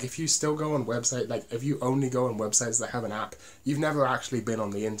app. Like, if you still go on if you only go on websites that have an app, you've never actually been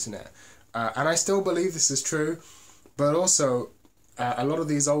on the internet. And I still believe this is true, but also, a lot of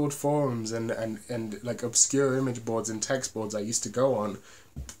these old forums and like obscure image boards and text boards I used to go on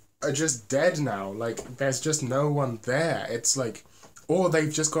are just dead now. Like, there's just no one there. It's like or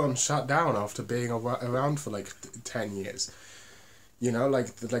they've just gotten shut down after being around for like 10 years. You know,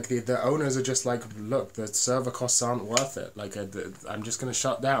 like the owners are just like, look, the server costs aren't worth it. Like, I'm just gonna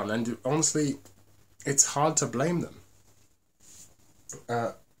shut down. And honestly, it's hard to blame them.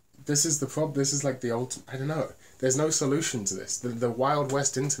 This is the problem. This is like the ultimate. I don't know. There's no solution to this. The Wild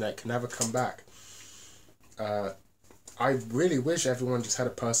West internet can never come back. I really wish everyone just had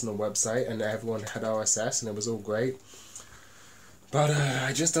a personal website and everyone had RSS and it was all great. But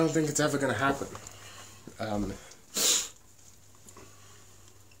I just don't think it's ever going to happen.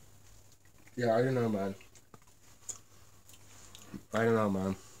 Yeah, I don't know, man.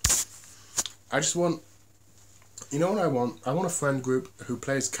 I just want... You know what I want? I want a friend group who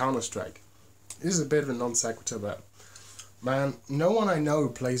plays Counter-Strike. This is a bit of a non sequitur, but... Man, no one I know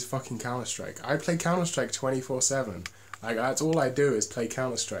plays fucking Counter-Strike. I play Counter-Strike 24/7. Like, that's all I do is play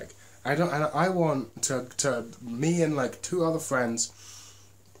Counter-Strike. I want to me and like 2 other friends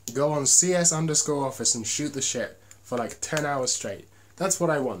go on CS_office and shoot the shit for like 10 hours straight. That's what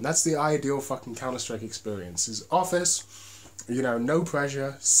I want. That's the ideal fucking Counter-Strike experience. Is office, you know, no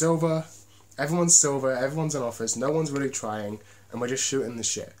pressure, silver, everyone's in office, no one's really trying, and we're just shooting the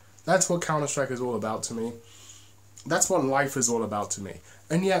shit. That's what Counter-Strike is all about to me. That's what life is all about to me.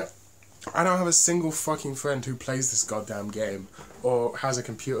 And yet, I don't have a single fucking friend who plays this goddamn game, or has a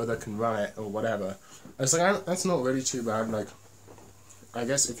computer that can run it, or whatever. It's like, that's not really too bad. Like, I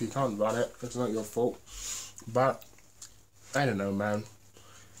guess if you can't run it, it's not your fault. But, I don't know, man.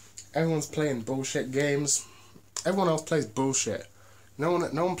 Everyone's playing bullshit games. Everyone else plays bullshit. No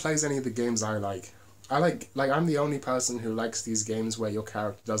one plays any of the games I like. I'm the only person who likes these games where your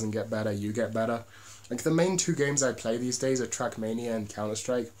character doesn't get better, you get better. Like, the main 2 games I play these days are Trackmania and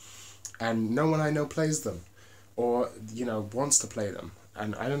Counter-Strike, and no one I know plays them, or, you know, wants to play them,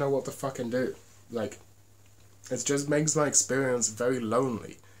 and I don't know what to fucking do. Like, it just makes my experience very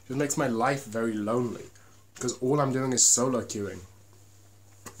lonely. It just makes my life very lonely, because all I'm doing is solo queuing,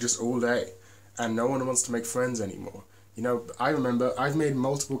 just all day, and no one wants to make friends anymore. You know, I remember I've made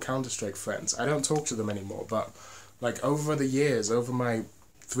multiple Counter-Strike friends. I don't talk to them anymore, but, like, over the years, over my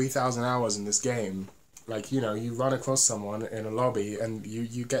 3,000 hours in this game, like, you know, you run across someone in a lobby and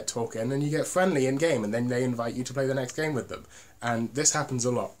you get talking and you get friendly in game, and then they invite you to play the next game with them. And this happens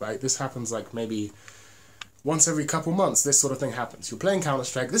a lot, right? This happens like maybe once every couple months. This sort of thing happens. You're playing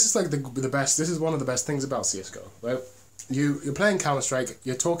Counter-Strike. This is like the best. This is one of the best things about CS:GO, right? You're playing Counter-Strike.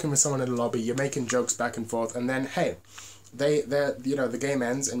 You're talking with someone in a lobby. You're making jokes back and forth, and then hey, you know, the game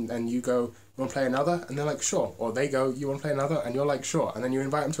ends and you go, you want to play another? And they're like, sure. Or they go, you want to play another? And you're like, sure. And then you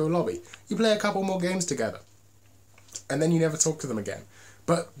invite them to a lobby. You play a couple more games together. And then you never talk to them again.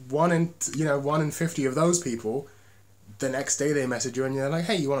 But 1 in 50 of those people, the next day they message you and you're like,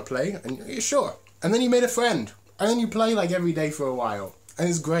 hey, you want to play? And you're sure. And then you made a friend. And then you play like every day for a while. And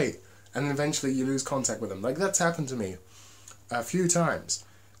it's great. And then eventually you lose contact with them. Like, that's happened to me a few times.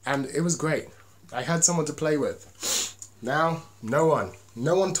 And it was great. I had someone to play with. Now, no one.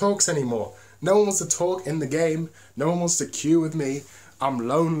 No one talks anymore. No one wants to talk in the game. No one wants to queue with me. I'm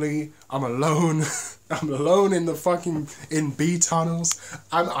lonely. I'm alone. I'm alone in B tunnels.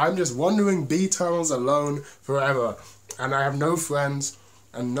 I'm just wandering B tunnels alone forever. And I have no friends.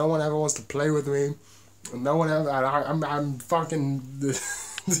 And no one ever wants to play with me. And no one ever... I'm fucking...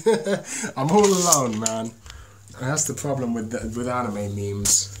 I'm all alone, man. And that's the problem with anime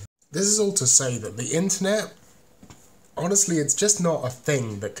memes. This is all to say that the internet... Honestly, it's just not a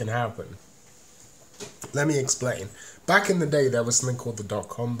thing that can happen. Let me explain. Back in the day, there was something called the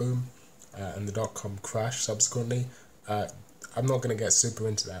dot-com boom, and the dot-com crash subsequently. I'm not going to get super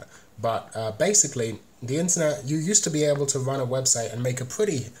into that. But basically, the internet, you used to be able to run a website and make a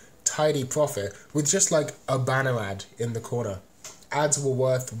pretty tidy profit with just like a banner ad in the corner. Ads were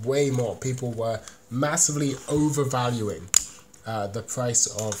worth way more. People were massively overvaluing the price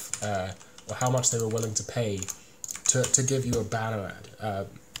of, or how much they were willing to pay to give you a banner ad.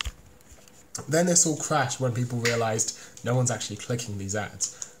 Then this all crashed when people realized no one's actually clicking these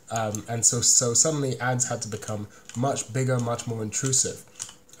ads. And so suddenly ads had to become much bigger, much more intrusive.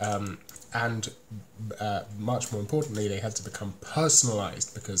 And much more importantly, they had to become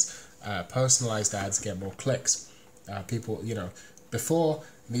personalized, because personalized ads get more clicks. People, you know, before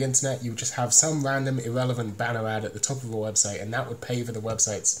the internet, you would just have some random irrelevant banner ad at the top of a website, and that would pay for the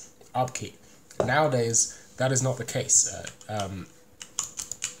website's upkeep. Nowadays, that is not the case.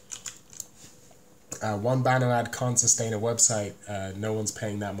 One banner ad can't sustain a website. No one's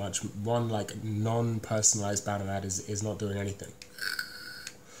paying that much. One like non-personalized banner ad is not doing anything.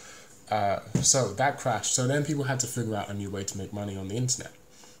 So that crashed. So then people had to figure out a new way to make money on the internet.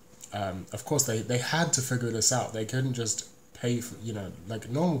 Of course, they had to figure this out. They couldn't just pay for, like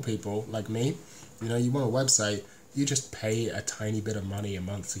normal people like me, you want a website, you just pay a tiny bit of money a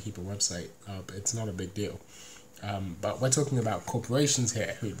month to keep a website up. It's not a big deal. But we're talking about corporations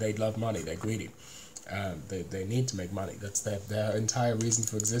here who they love money, they're greedy. They need to make money. That's their entire reason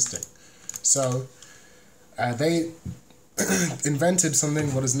for existing. So they invented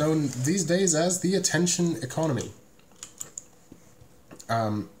something what is known these days as the attention economy.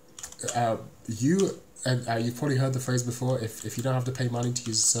 You've probably heard the phrase before, if you don't have to pay money to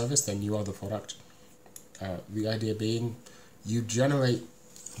use a service, then you are the product. The idea being, you generate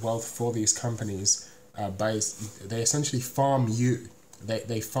wealth for these companies they essentially farm you.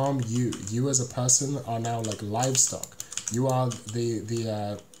 They farm you. You as a person are now like livestock. You are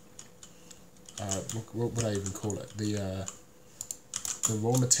the what would I even call it? The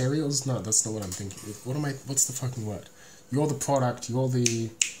raw materials? No, that's not what I'm thinking. What's the fucking word? You're the product. You're the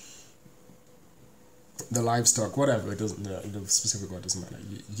livestock. Whatever. It doesn't. The specific word doesn't matter.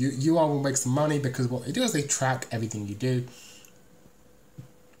 You are what makes the money, because what they do is they track everything you do,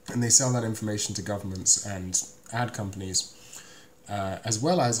 and they sell that information to governments and ad companies, as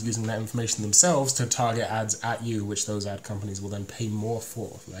well as using that information themselves to target ads at you, which those ad companies will then pay more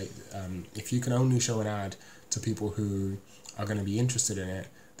for. Right? If you can only show an ad to people who are going to be interested in it,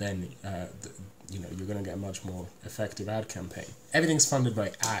 then you're going to get a much more effective ad campaign. Everything's funded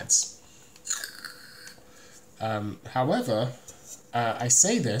by ads. However, I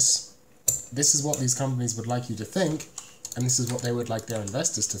say this is what these companies would like you to think, and this is what they would like their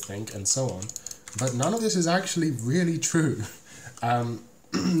investors to think, and so on. But none of this is actually really true.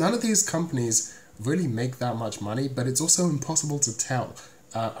 None of these companies really make that much money, but it's also impossible to tell.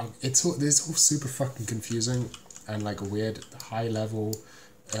 It's all super fucking confusing and like weird high-level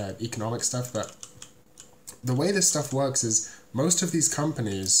economic stuff, but the way this stuff works is most of these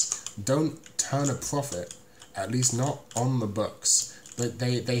companies don't turn a profit, at least not on the books. But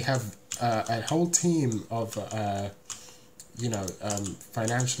they have a whole team of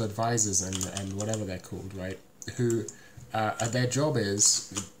financial advisors and whatever they're called, right? Who their job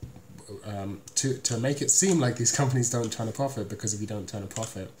is to make it seem like these companies don't turn a profit, because if you don't turn a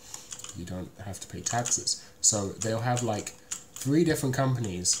profit, you don't have to pay taxes. So they'll have like 3 different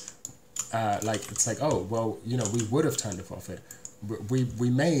companies. It's like, oh well, we would have turned a profit. We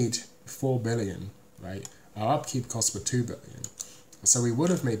made 4 billion, right? Our upkeep costs were 2 billion. So we would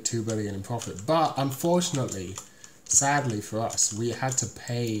have made 2 billion in profit, but unfortunately, sadly for us, we had to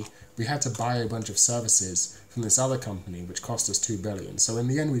buy a bunch of services from this other company, which cost us 2 billion. So in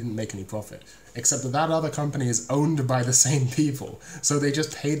the end, we didn't make any profit, except that other company is owned by the same people. So they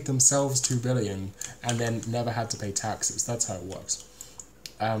just paid themselves 2 billion and then never had to pay taxes. That's how it works.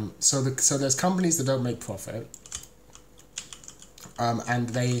 So there's companies that don't make profit, and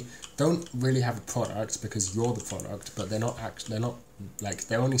they don't really have a product because you're the product, but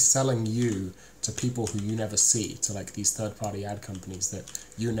they're only selling you to people who you never see, to like these third-party ad companies that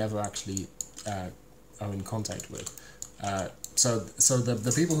you never actually are in contact with. So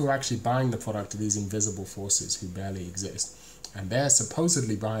the people who are actually buying the product are these invisible forces who barely exist, and they're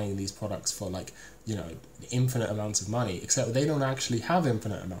supposedly buying these products for like infinite amounts of money, except they don't actually have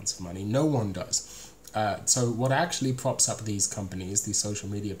infinite amounts of money. No one does. So what actually props up these companies, these social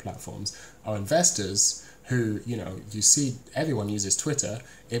media platforms, are investors who, you see everyone uses Twitter.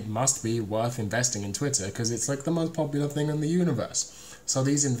 It must be worth investing in Twitter because it's like the most popular thing in the universe. So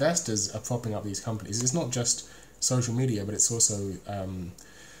these investors are propping up these companies. It's not just social media, but it's also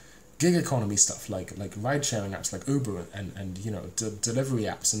gig economy stuff like ride-sharing apps like Uber and delivery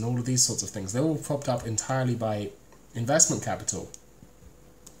apps and all of these sorts of things. They're all propped up entirely by investment capital,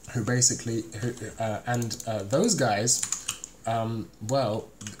 who basically those guys, they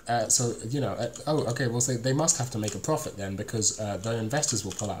must have to make a profit then, because the investors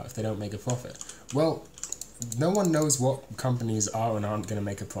will pull out if they don't make a profit. Well, no one knows what companies are and aren't going to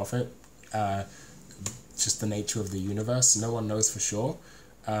make a profit. Just the nature of the universe. No one knows for sure.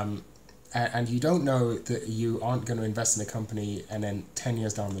 And you don't know that you aren't going to invest in a company and then 10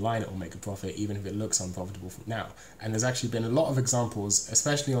 years down the line it will make a profit, even if it looks unprofitable from now. And there's actually been a lot of examples,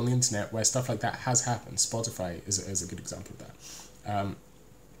 especially on the internet, where stuff like that has happened. Spotify is a good example of that.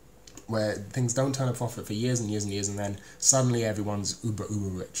 Where things don't turn a profit for years and years and years, and then suddenly everyone's uber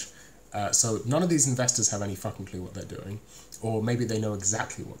rich. So none of these investors have any fucking clue what they're doing, or maybe they know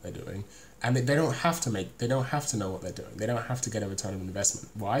exactly what they're doing, and they don't have to know what they're doing. They don't have to get a return on investment.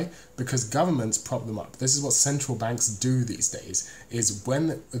 Why? Because governments prop them up. This is what central banks do these days, is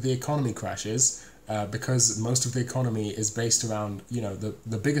when the economy crashes, because most of the economy is based around,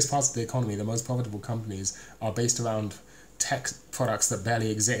 the biggest parts of the economy, the most profitable companies are based around tech products that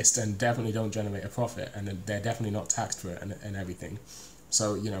barely exist and definitely don't generate a profit, and they're definitely not taxed for it and everything.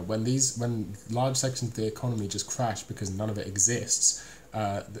 So, you know, when large sections of the economy just crash because none of it exists,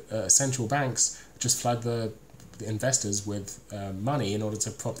 central banks just flood the investors with money in order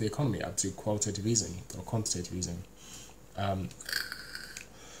to prop the economy up to qualitative easing or quantitative easing.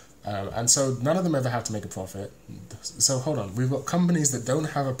 And so none of them ever have to make a profit. So hold on, we've got companies that don't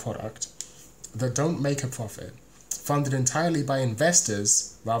have a product, that don't make a profit, funded entirely by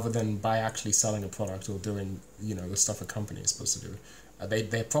investors rather than by actually selling a product or doing, you know, the stuff a company is supposed to do.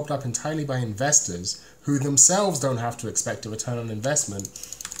 They're propped up entirely by investors who themselves don't have to expect a return on investment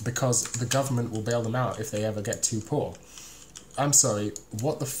because the government will bail them out if they ever get too poor. I'm sorry,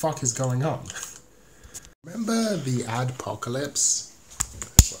 what the fuck is going on? Remember the adpocalypse?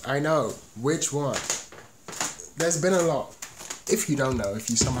 I know, which one? There's been a lot. If you don't know, if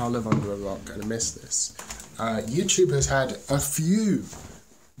you somehow live under a rock and miss this, YouTube has had a few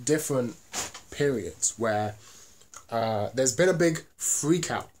different periods where there's been a big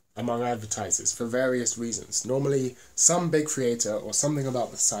freak out among advertisers for various reasons. Normally, some big creator or something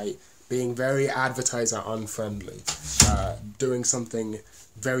about the site being very advertiser unfriendly, doing something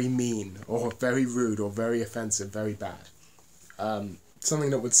very mean or very rude or very offensive, very bad.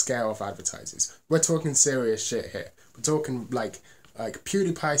 Something that would scare off advertisers. We're talking serious shit here. We're talking like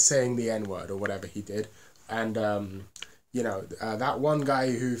PewDiePie saying the N-word or whatever he did, and you know, that one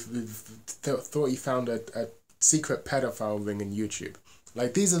guy who thought he found a secret pedophile ring in YouTube.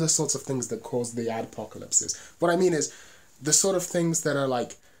 Like, these are the sorts of things that cause the adpocalypses. What I mean is the sort of things that are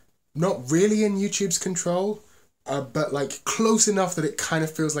like not really in YouTube's control, but like close enough that it kind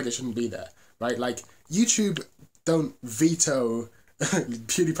of feels like it shouldn't be there, right? Like, YouTube don't veto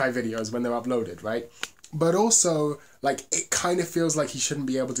PewDiePie videos when they're uploaded, right? But also, like, it kind of feels like he shouldn't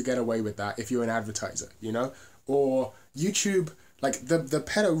be able to get away with that if you're an advertiser, you know? Or YouTube, like, the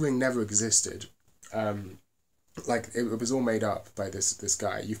pedo ring never existed. Like, it was all made up by this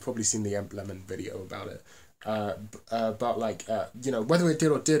guy. You've probably seen the Lemon video about it. But like, you know, whether it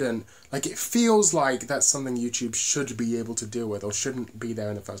did or didn't, like, it feels like that's something YouTube should be able to deal with or shouldn't be there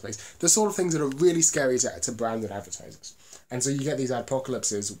in the first place. The sort of things that are really scary to brands and advertisers. And so you get these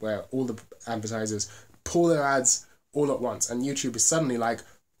adpocalypses where all the advertisers pull their ads all at once, and YouTube is suddenly like,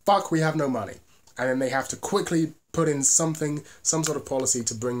 fuck, we have no money. And then they have to quickly put in some sort of policy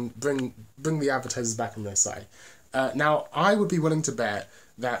to bring the advertisers back on their side. Now, I would be willing to bet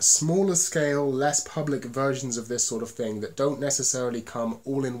that smaller scale, less public versions of this sort of thing that don't necessarily come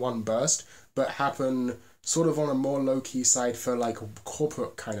all in one burst, but happen sort of on a more low-key side for like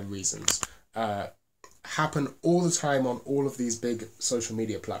corporate kind of reasons, happen all the time on all of these big social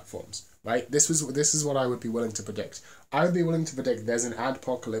media platforms, right? This is what I would be willing to predict. I would be willing to predict there's an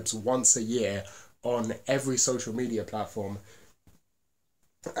adpocalypse once a year on every social media platform,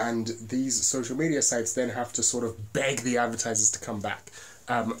 and these social media sites then have to sort of beg the advertisers to come back.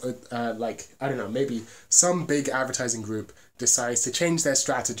 Like, I don't know, maybe some big advertising group decides to change their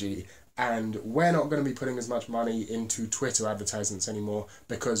strategy, and we're not going to be putting as much money into Twitter advertisements anymore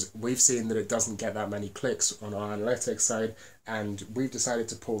because we've seen that it doesn't get that many clicks on our analytics side, and we've decided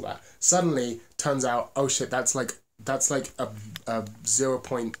to pull that. Suddenly, turns out, oh shit, that's like a 0.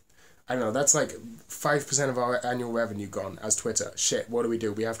 I don't know, that's like 5% of our annual revenue gone as Twitter. Shit, what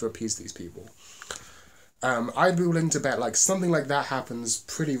do? We have to appease these people. I'd be willing to bet like something like that happens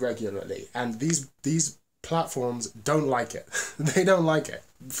pretty regularly, and these platforms don't like it. They don't like it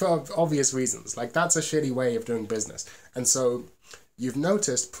for obvious reasons. Like, that's a shitty way of doing business. And so you've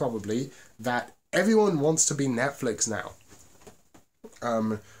noticed probably that everyone wants to be Netflix now.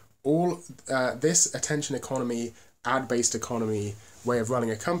 This attention economy, ad-based economy way of running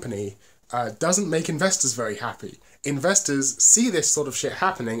a company doesn't make investors very happy. Investors see this sort of shit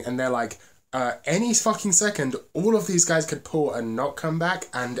happening and they're like, any fucking second, all of these guys could pull and not come back,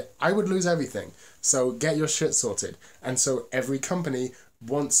 and I would lose everything. So get your shit sorted. And so every company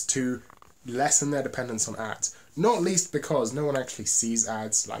wants to lessen their dependence on ads. Not least because no one actually sees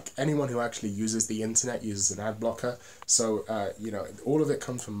ads. Like, anyone who actually uses the internet uses an ad blocker. So, you know, all of it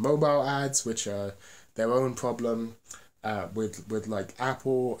comes from mobile ads, which are their own problem, with like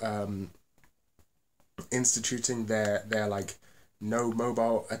Apple instituting their like no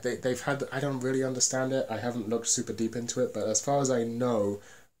mobile. They've had, I don't really understand it. I haven't looked super deep into it, but as far as I know,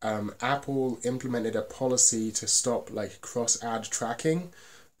 Apple implemented a policy to stop like cross ad tracking,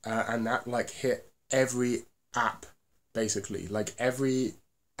 and that like hit every app basically. Like, every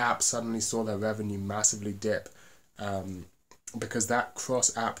app suddenly saw their revenue massively dip, because that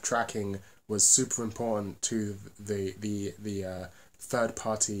cross app tracking was super important to the third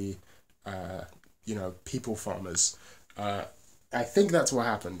party, you know, people farmers. I think that's what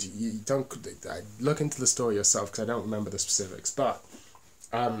happened. You don't look into the story yourself because I don't remember the specifics. But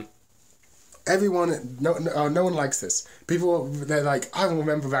everyone, no one likes this. People, they're like, I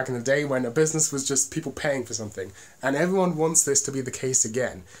remember back in the day when a business was just people paying for something, and everyone wants this to be the case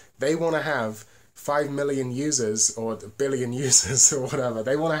again. They want to have 5 million users or a billion users or whatever.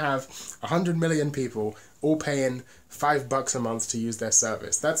 They want to have 100 million people all paying $5 a month to use their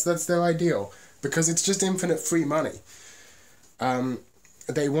service. That's their ideal because it's just infinite free money.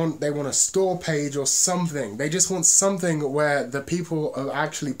 They want a store page or something. They just want something where the people are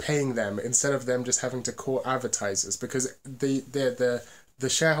actually paying them instead of them just having to call advertisers, because the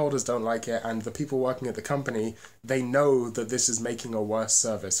shareholders don't like it, and the people working at the company, they know that this is making a worse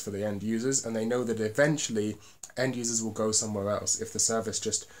service for the end users, and they know that eventually end users will go somewhere else if the service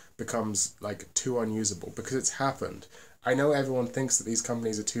just becomes like too unusable, because it's happened. I know everyone thinks that these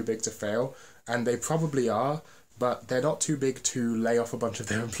companies are too big to fail, and they probably are, but they're not too big to lay off a bunch of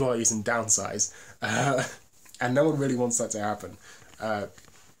their employees and downsize, and no one really wants that to happen.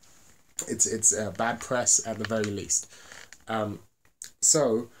 It's bad press at the very least.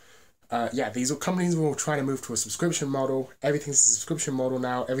 These companies will try to move to a subscription model. Everything's a subscription model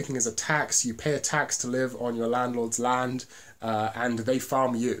now. Everything is a tax. You pay a tax to live on your landlord's land, and they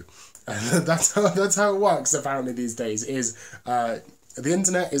farm you. That's how it works apparently these days. The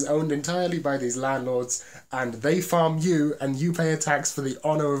internet is owned entirely by these landlords, and they farm you, and you pay a tax for the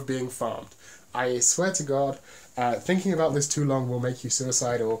honor of being farmed. I swear to God, thinking about this too long will make you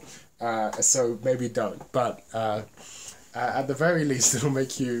suicidal, so maybe don't. But at the very least, it'll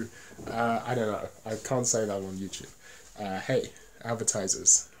make you, I don't know, I can't say that on YouTube. Hey,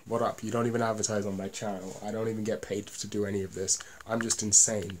 advertisers, what up? You don't even advertise on my channel. I don't even get paid to do any of this. I'm just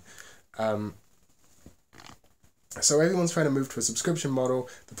insane. So everyone's trying to move to a subscription model.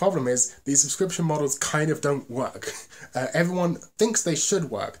 The problem is these subscription models kind of don't work. Everyone thinks they should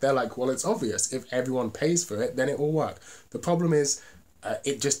work. They're like, well, it's obvious. If everyone pays for it, then it will work. The problem is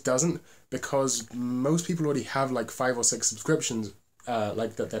it just doesn't, because most people already have like 5 or 6 subscriptions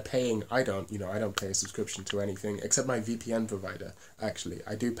like that they're paying. I don't pay a subscription to anything except my VPN provider. Actually,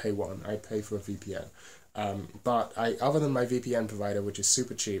 I do pay one. I pay for a VPN. But other than my VPN provider, which is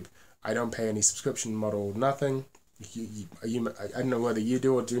super cheap, I don't pay any subscription model, nothing. I don't know whether you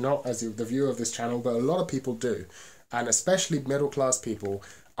do or do not as the viewer of this channel, but a lot of people do. And especially middle class people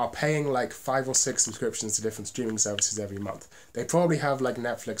are paying like 5 or 6 subscriptions to different streaming services every month. They probably have like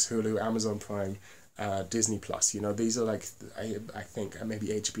Netflix, Hulu, Amazon Prime, Disney Plus. These are like, I think, maybe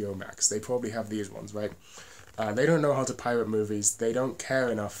HBO Max. They probably have these ones, right? They don't know how to pirate movies. They don't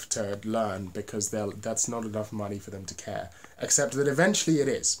care enough to learn because that's not enough money for them to care. Except that eventually it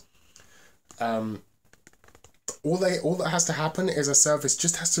is. All that has to happen is a service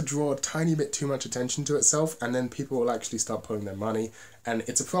just has to draw a tiny bit too much attention to itself, and then people will actually start putting their money, and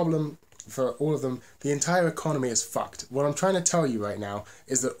it's a problem for all of them. The entire economy is fucked. What I'm trying to tell you right now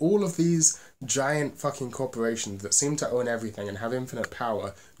is that all of these giant fucking corporations that seem to own everything and have infinite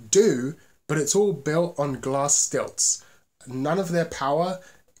power do, but it's all built on glass stilts. None of their power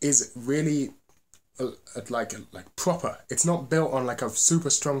is really like proper. It's not built on like a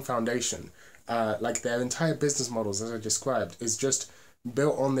super strong foundation. Like their entire business models, as I described, is just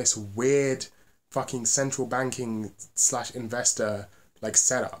built on this weird fucking central banking / investor like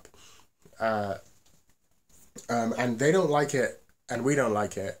setup. And they don't like it, and we don't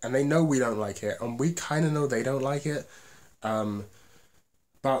like it, and they know we don't like it, and we kind of know they don't like it.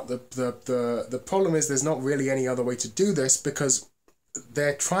 But the problem is there's not really any other way to do this, because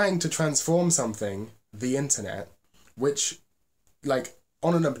they're trying to transform something, the internet, which, like,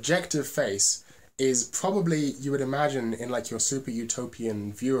 on an objective face, is probably, you would imagine, in like your super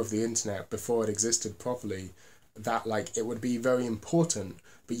utopian view of the internet before it existed properly, that like it would be very important,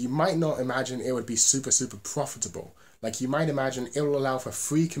 but you might not imagine it would be super profitable. Like, you might imagine it will allow for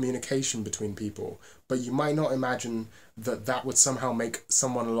free communication between people, but you might not imagine that that would somehow make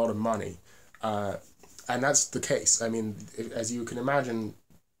someone a lot of money. And that's the case. I mean, as you can imagine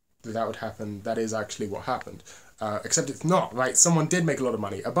that would happen, that is actually what happened. Except it's not, right? Someone did make a lot of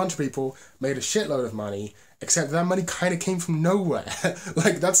money. A bunch of people made a shitload of money, except that money kind of came from nowhere.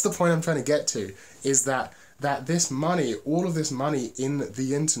 Like, that's the point I'm trying to get to, is that this money, all of this money in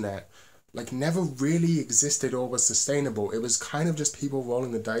the internet, like, never really existed or was sustainable. It was kind of just people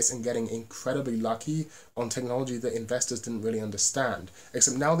rolling the dice and getting incredibly lucky on technology that investors didn't really understand.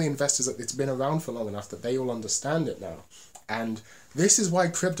 Except now the investors, it's been around for long enough that they all understand it now. And this is why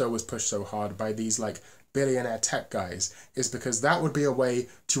crypto was pushed so hard by these, like, billionaire tech guys, is because that would be a way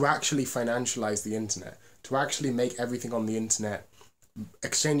to actually financialize the internet, to actually make everything on the internet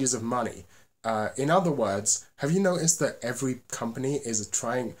exchanges of money. In other words, have you noticed that every company is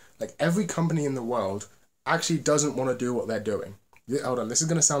trying, like every company in the world actually doesn't want to do what they're doing? Hold on, this is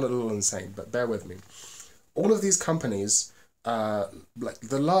going to sound a little insane, but bear with me. All of these companies, like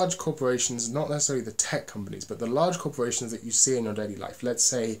the large corporations, not necessarily the tech companies, but the large corporations that you see in your daily life, let's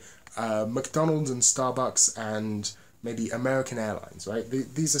say McDonald's and Starbucks and maybe American Airlines, right?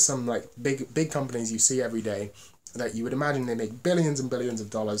 These are some like big companies you see every day that you would imagine they make billions and billions of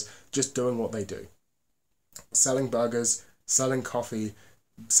dollars just doing what they do. Selling burgers, selling coffee,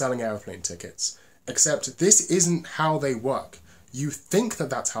 selling airplane tickets. Except this isn't how they work. You think that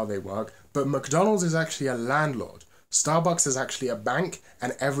that's how they work, but McDonald's is actually a landlord. Starbucks is actually a bank,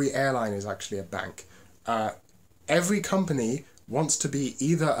 and every airline is actually a bank. Every company wants to be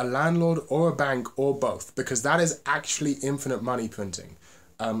either a landlord or a bank or both, because that is actually infinite money printing.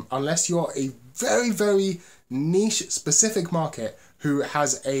 Unless you're a very, very niche specific market who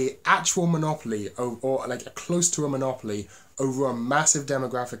has a actual monopoly or like close to a monopoly over a massive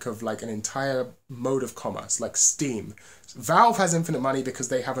demographic of like an entire mode of commerce, like Steam. Valve has infinite money because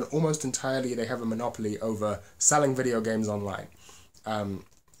they have they have a monopoly over selling video games online.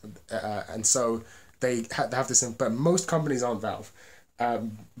 And so they have this, but most companies aren't Valve.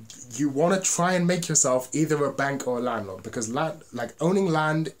 You want to try and make yourself either a bank or a landlord, because like owning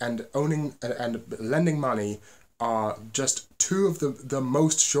land and owning and lending money are just two of the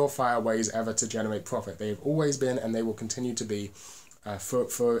most surefire ways ever to generate profit. They've always been, and they will continue to be,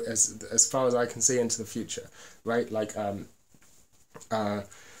 for as far as I can see into the future, right? Like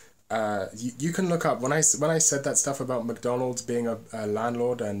you can look up when I said that stuff about McDonald's being a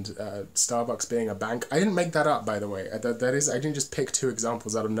landlord and Starbucks being a bank. I didn't make that up, by the way. I didn't just pick two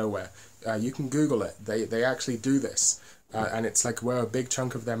examples out of nowhere. You can Google it. They actually do this, and it's like where a big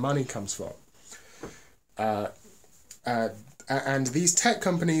chunk of their money comes from. And these tech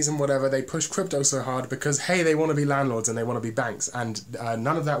companies and whatever, they push crypto so hard because, hey, they want to be landlords and they want to be banks. And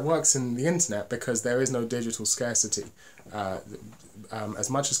none of that works in the internet because there is no digital scarcity. As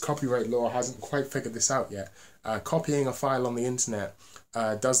much as copyright law hasn't quite figured this out yet, copying a file on the internet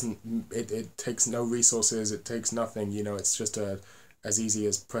it takes no resources, it takes nothing, you know, it's just as easy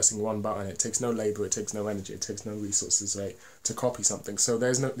as pressing one button. It takes no labor, it takes no energy, it takes no resources, right, to copy something. So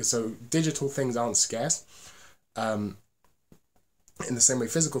so digital things aren't scarce. In the same way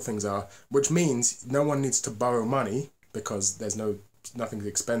physical things are, which means no one needs to borrow money because nothing's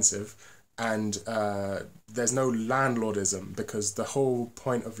expensive, and there's no landlordism because the whole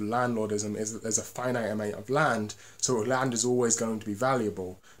point of landlordism is that there's a finite amount of land, so land is always going to be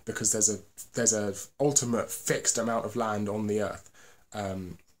valuable because there's a ultimate fixed amount of land on the earth,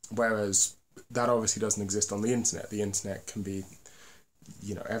 whereas that obviously doesn't exist on the internet. The internet can be,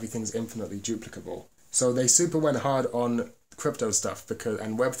 you know, everything's infinitely duplicable. So they super went hard on crypto stuff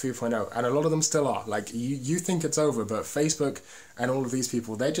and Web 3.0, and a lot of them still are. Like you think it's over, but Facebook and all of these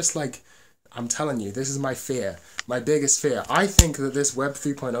people, they're just like, I'm telling you, this is my fear, my biggest fear. I think that this Web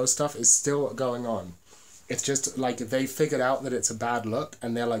 3.0 stuff is still going on. It's just like they figured out that it's a bad look,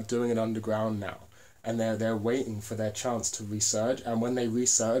 and they're like doing it underground now, and they're waiting for their chance to resurge. And when they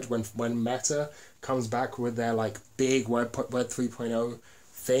resurge, when Meta comes back with their like big Web 3.0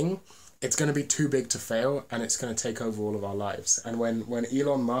 thing, it's going to be too big to fail, and it's going to take over all of our lives. And when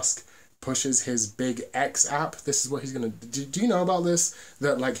Elon Musk pushes his big X app, this is what he's going to... Do you know about this?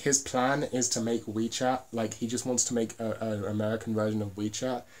 That, like, his plan is to make WeChat, like, he just wants to make an American version of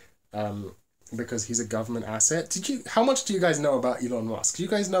WeChat, because he's a government asset. How much do you guys know about Elon Musk? Do you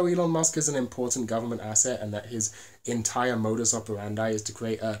guys know Elon Musk is an important government asset, and that his entire modus operandi is to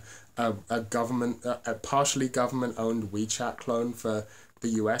create a partially government-owned WeChat clone for the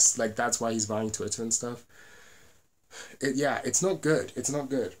US? Like, that's why he's buying Twitter and stuff. It's not good. It's not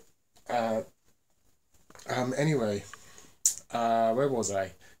good. Anyway, where was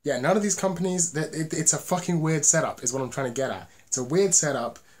I? Yeah, none of these companies, it's a fucking weird setup is what I'm trying to get at. It's a weird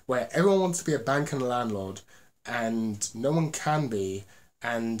setup where everyone wants to be a bank and a landlord, and no one can be,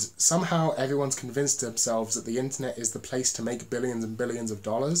 and somehow everyone's convinced themselves that the internet is the place to make billions and billions of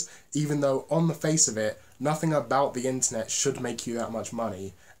dollars, even though on the face of it, nothing about the internet should make you that much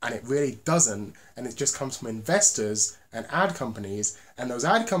money, and it really doesn't, and it just comes from investors and ad companies, and those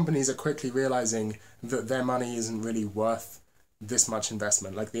ad companies are quickly realizing that their money isn't really worth this much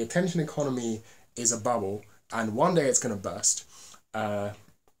investment. Like, the attention economy is a bubble, and one day it's going to burst.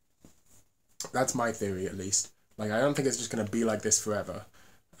 That's my theory, at least. Like, I don't think it's just going to be like this forever.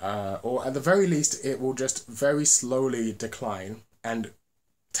 Or at the very least, it will just very slowly decline, and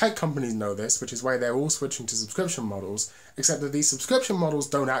tech companies know this, which is why they're all switching to subscription models, except that these subscription models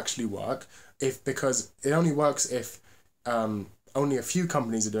don't actually work because it only works if only a few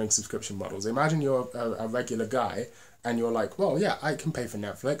companies are doing subscription models. Imagine you're a regular guy and you're like, well, yeah, I can pay for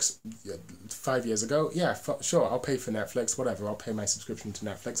Netflix. 5 years ago, yeah, sure, I'll pay for Netflix, whatever, I'll pay my subscription to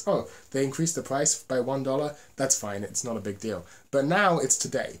Netflix. Oh, they increased the price by $1, that's fine, it's not a big deal. But now it's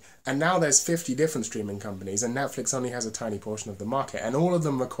today, and now there's 50 different streaming companies, and Netflix only has a tiny portion of the market, and all of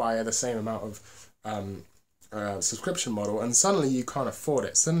them require the same amount of subscription model, and suddenly you can't afford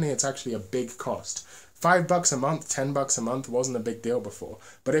it. Suddenly it's actually a big cost. $5 a month, $10 a month wasn't a big deal before.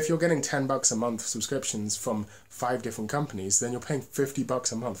 But if you're getting $10 a month subscriptions from 5 different companies, then you're paying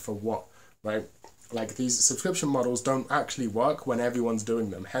 $50 a month for what, right? Like, these subscription models don't actually work when everyone's doing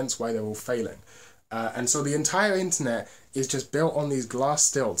them, hence why they're all failing. And so the entire internet is just built on these glass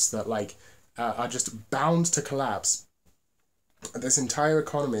stilts that, like, are just bound to collapse. This entire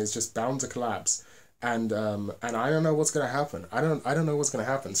economy is just bound to collapse. And I don't know what's gonna happen. I don't know what's gonna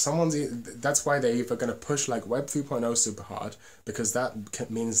happen. That's why they're either gonna push like Web 3.0 super hard, because that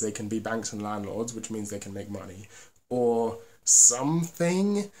means they can be banks and landlords, which means they can make money, or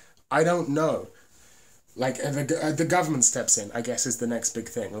something. I don't know. Like the government steps in, I guess, is the next big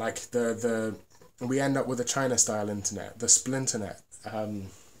thing. Like we end up with a China style internet. The Splinternet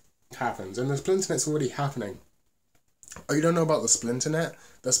happens, and the Splinternet's already happening. Oh, you don't know about the Splinternet?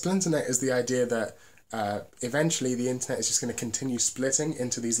 The Splinternet is the idea that eventually the internet is just going to continue splitting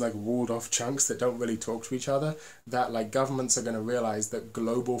into these like walled off chunks that don't really talk to each other, that like governments are going to realize that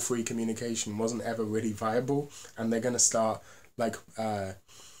global free communication wasn't ever really viable, and they're going to start like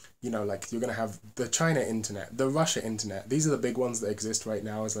like you're going to have the China internet, the Russia internet. These are the big ones that exist right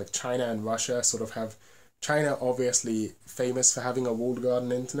now, is like China and Russia sort of have. China obviously famous for having a walled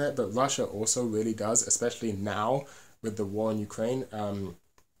garden internet, but Russia also really does, especially now with the war in Ukraine.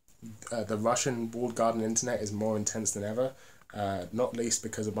 The Russian walled garden internet is more intense than ever, not least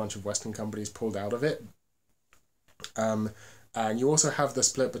because a bunch of Western companies pulled out of it. And you also have the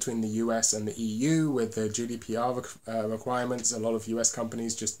split between the US and the EU with the GDPR requirements. A lot of US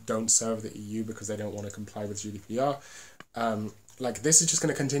companies just don't serve the EU because they don't want to comply with GDPR. Like, this is just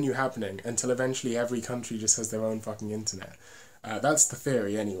going to continue happening until eventually every country just has their own fucking internet. That's the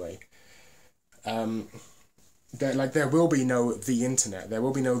theory anyway. There will be no the internet. There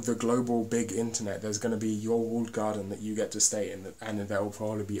will be no the global big internet. There's going to be your walled garden that you get to stay in, and that will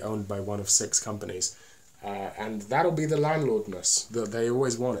probably be owned by one of 6 companies. And that'll be the landlordness that they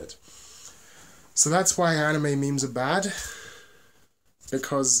always wanted. So that's why anime memes are bad.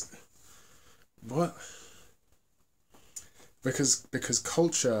 Because... what? Because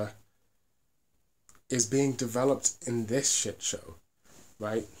culture is being developed in this shit show,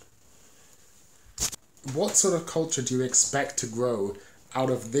 right? What sort of culture do you expect to grow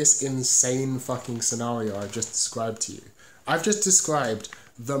out of this insane fucking scenario I've just described to you? I've just described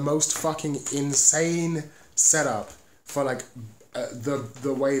the most fucking insane setup for like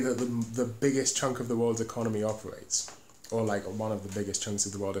the way that the biggest chunk of the world's economy operates, or like one of the biggest chunks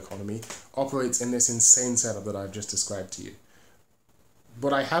of the world economy operates in this insane setup that I've just described to you.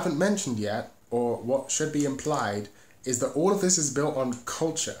 What I haven't mentioned yet, or what should be implied, is that all of this is built on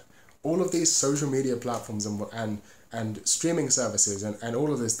culture. All of these social media platforms and streaming services and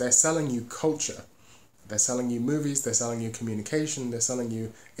all of this, they're selling you culture. They're selling you movies, they're selling you communication, they're selling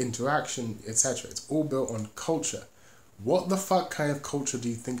you interaction, etc. It's all built on culture. What the fuck kind of culture do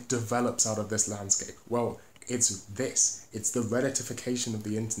you think develops out of this landscape? Well, it's this. It's the Redditification of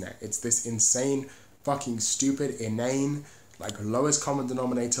the internet. It's this insane, fucking stupid, inane, like lowest common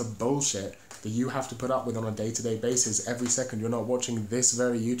denominator bullshit that you have to put up with on a day-to-day basis every second you're not watching this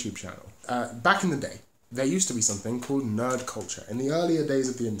very YouTube channel. Back in the day, there used to be something called nerd culture. In the earlier days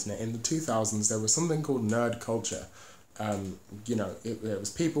of the internet, in the 2000s, there was something called nerd culture. It was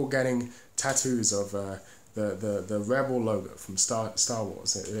people getting tattoos of the Rebel logo from Star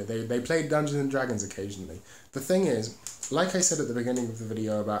Wars. They played Dungeons and Dragons occasionally. The thing is, like I said at the beginning of the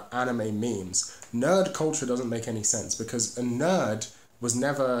video about anime memes, nerd culture doesn't make any sense, because a nerd was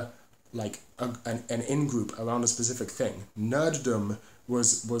never like an in-group around a specific thing. Nerddom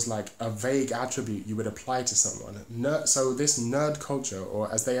was like a vague attribute you would apply to someone. So this nerd culture,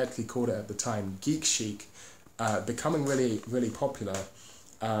 or as they actually called it at the time, geek chic, becoming really, really popular,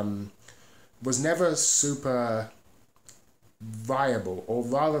 was never super viable, or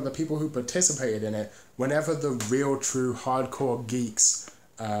rather the people who participated in it, whenever the real true hardcore geeks,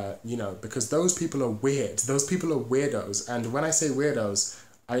 because those people are weird, those people are weirdos, and when I say weirdos,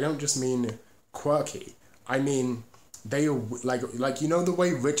 I don't just mean quirky, I mean they are like the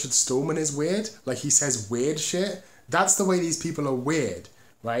way Richard Stallman is weird, like he says weird shit, that's the way these people are weird,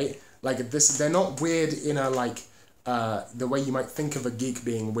 right? Like this, they're not weird in a like the way you might think of a geek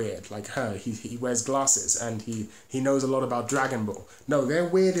being weird, like her, he wears glasses and he knows a lot about Dragon Ball. No, they're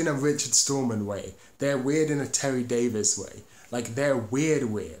weird in a Richard Stallman way. They're weird in a Terry Davis way. Like, they're weird.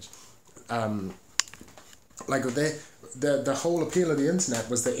 Like, the whole appeal of the internet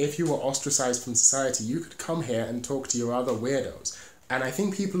was that if you were ostracized from society, you could come here and talk to your other weirdos. And I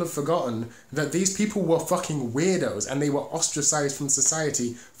think people have forgotten that these people were fucking weirdos and they were ostracized from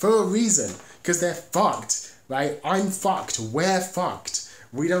society for a reason, because they're fucked. Right? I'm fucked. We're fucked.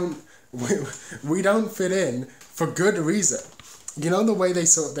 We don't fit in for good reason. You know the way they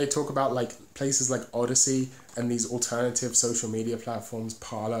talk about like places like Odyssey and these alternative social media platforms,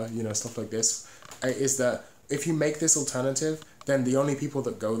 Parler, you know, stuff like this, is that if you make this alternative, then the only people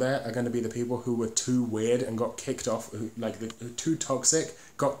that go there are going to be the people who were too weird and got kicked off, too toxic,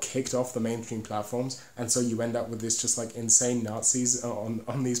 got kicked off the mainstream platforms, and so you end up with this just like insane Nazis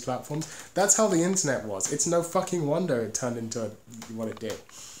on these platforms. That's how the internet was. It's no fucking wonder it turned into what it did,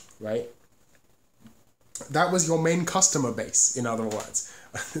 right? That was your main customer base, in other words.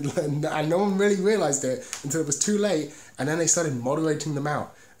 And no one really realized it until it was too late, and then they started moderating them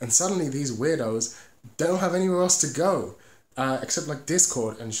out. And suddenly these weirdos don't have anywhere else to go. Except like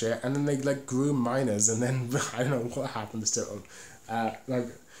Discord and shit, and then they like groom minors, and then I don't know what happens to them. Like,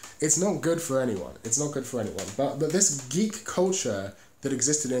 it's not good for anyone. It's not good for anyone. But this geek culture that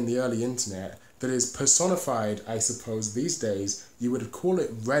existed in the early internet, that is personified, I suppose, these days, you would call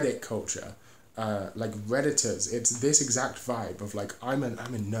it Reddit culture. Like Redditors, it's this exact vibe of like, I'm a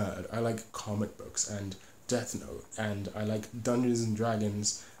nerd. I like comic books and Death Note, and I like Dungeons and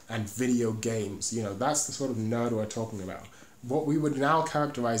Dragons and video games. You know, that's the sort of nerd we're talking about. What we would now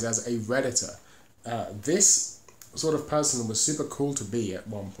characterize as a Redditor. This sort of person was super cool to be at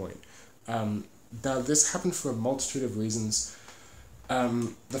one point. Now, this happened for a multitude of reasons.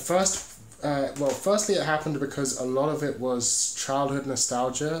 Firstly, it happened because a lot of it was childhood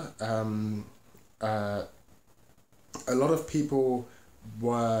nostalgia. A lot of people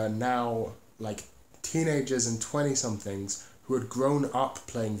were now like teenagers and 20-somethings who had grown up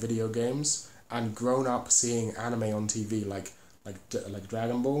playing video games and grown up seeing anime on TV like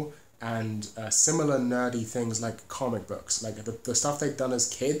Dragon Ball and similar nerdy things like comic books, like the stuff they'd done as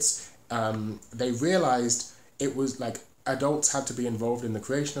kids. They realized it was like adults had to be involved in the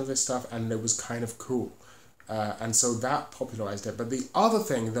creation of this stuff, and it was kind of cool. And so that popularized it. But the other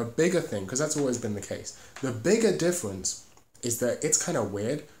thing, the bigger thing, because that's always been the case, the bigger difference is that it's kind of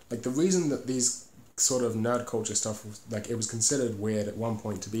weird. Like, the reason that these sort of nerd culture stuff, like, it was considered weird at one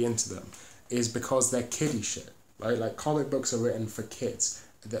point to be into them, is because they're kiddie shit, right? Like, comic books are written for kids.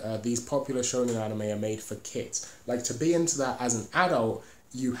 These popular shonen anime are made for kids. Like, to be into that as an adult,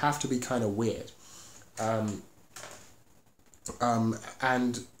 you have to be kind of weird. And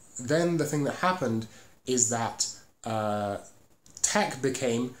then the thing that happened is that tech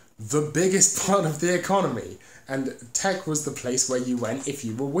became the biggest part of the economy. And tech was the place where you went if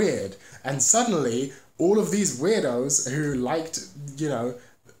you were weird. And suddenly, all of these weirdos who liked, you know,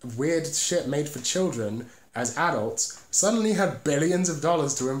 weird shit made for children as adults suddenly had billions of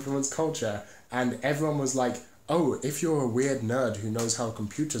dollars to influence culture. And everyone was like, oh, if you're a weird nerd who knows how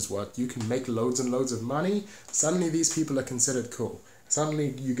computers work, you can make loads and loads of money. Suddenly these people are considered cool.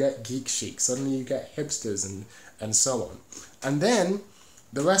 Suddenly you get geek chic. Suddenly you get hipsters and so on. And then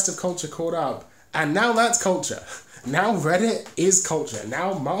the rest of culture caught up. And now that's culture. Now Reddit is culture.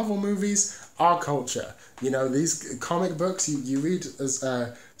 Now Marvel movies are culture. You know, these comic books, you read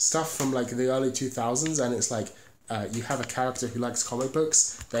stuff from like the early 2000s, and it's like, you have a character who likes comic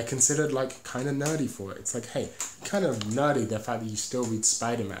books, they're considered like kind of nerdy for it. It's like, hey, kind of nerdy the fact that you still read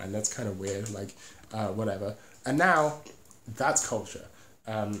Spider-Man, that's kind of weird, like, whatever. And now, that's culture.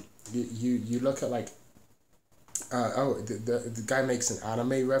 You look at like, the guy makes an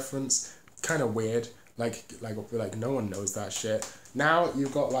anime reference, kind of weird, like no one knows that shit. Now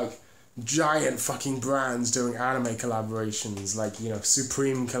you've got like giant fucking brands doing anime collaborations, like, you know,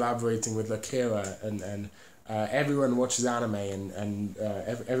 Supreme collaborating with Akira, and everyone watches anime, and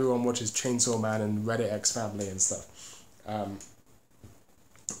everyone watches Chainsaw Man and Reddit X Family and stuff.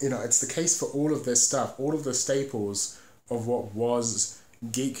 You know, it's the case for all of this stuff. All of the staples of what was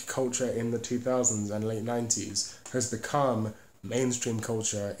geek culture in the 2000s and late 90s has become mainstream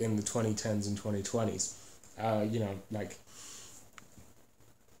culture in the 2010s and 2020s. You know, like,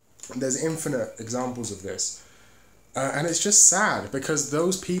 there's infinite examples of this. And it's just sad, because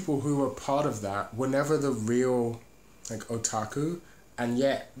those people who were part of that were never the real, like, otaku, and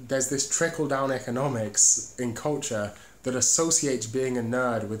yet there's this trickle-down economics in culture that associates being a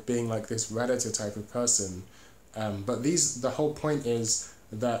nerd with being, like, this Redditor type of person. But the whole point is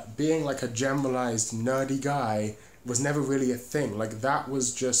that being, like, a generalized nerdy guy was never really a thing. Like, that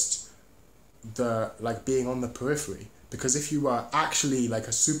was just the, like, being on the periphery. Because if you were actually, like,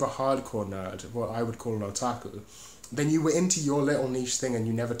 a super hardcore nerd, what I would call an otaku, then you were into your little niche thing and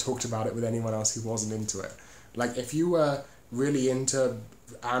you never talked about it with anyone else who wasn't into it. Like, if you were really into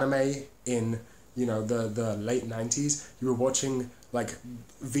anime in, you know, the late 90s, you were watching, like,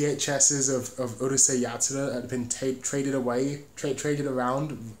 VHSs of Urusei Yatsura that had been traded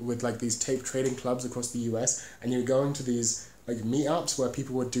around with, like, these tape trading clubs across the US, and you're going to these, like, meetups where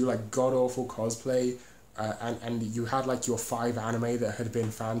people would do, like, god-awful cosplay, and you had, like, your 5 anime that had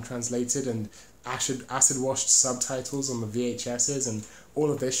been fan translated and acid washed subtitles on the VHSs and all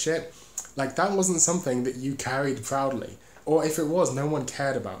of this shit. Like, that wasn't something that you carried proudly. Or if it was, no one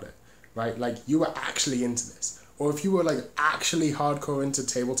cared about it, right? Like, you were actually into this. Or if you were, like, actually hardcore into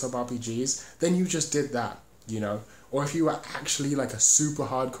tabletop RPGs, then you just did that, you know? Or if you were actually, like, a super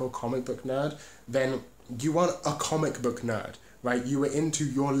hardcore comic book nerd, then you weren't a comic book nerd, right? You were into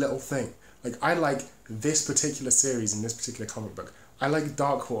your little thing. Like, I like this particular series in this particular comic book. I like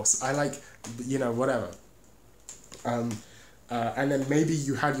Dark Horse. I like, you know, whatever. And then maybe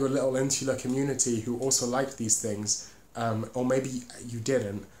you had your little insular community who also liked these things, or maybe you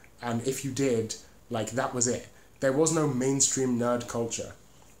didn't, and if you did, like, that was it. There was no mainstream nerd culture.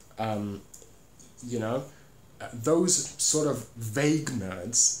 You know? Those sort of vague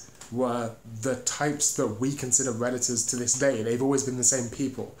nerds were the types that we consider Redditors to this day. They've always been the same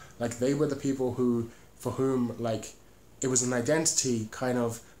people. Like, they were the people for whom, like, it was an identity, kind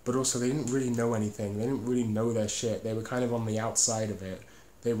of, but also they didn't really know anything. They didn't really know their shit. They were kind of on the outside of it.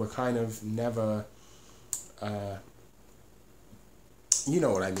 They were kind of never, you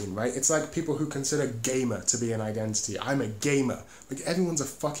know what I mean, right? It's like people who consider gamer to be an identity. I'm a gamer. Like, everyone's a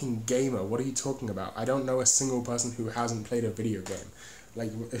fucking gamer. What are you talking about? I don't know a single person who hasn't played a video game.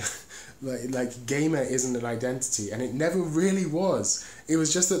 Like gamer isn't an identity, and it never really was. It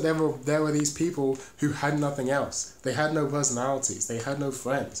was just that there were these people who had nothing else. They had no personalities. They had no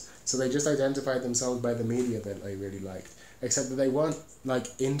friends. So they just identified themselves by the media that they really liked. Except that they weren't, like,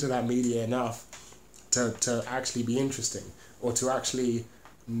 into that media enough to actually be interesting, or to actually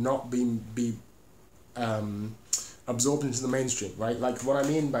not be absorbed into the mainstream, right? Like, what I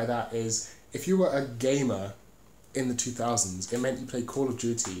mean by that is, if you were a gamer in the 2000s, it meant you played Call of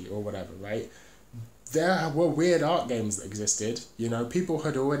Duty or whatever, right? There were weird art games that existed, you know, people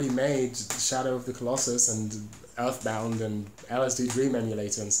had already made Shadow of the Colossus and Earthbound and LSD Dream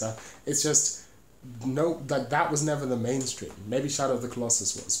Emulator and stuff. It's just, no, like, that was never the mainstream. Maybe Shadow of the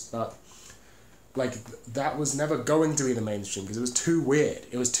Colossus was, but, like, that was never going to be the mainstream because it was too weird.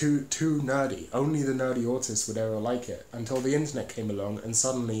 It was too nerdy. Only the nerdy autists would ever like it, until the internet came along and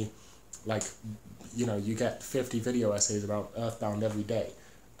suddenly, like, you know, you get 50 video essays about Earthbound every day.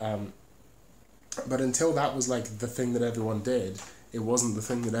 But until that was, like, the thing that everyone did, it wasn't the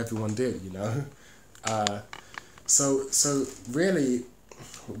thing that everyone did, you know? So really,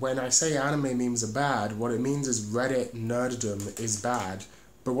 when I say anime memes are bad, what it means is Reddit nerddom is bad.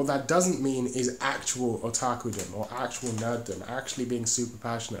 But what that doesn't mean is actual otakudom or actual nerddom. Actually being super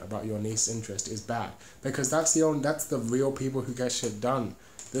passionate about your niche interest is bad. Because that's the real people who get shit done.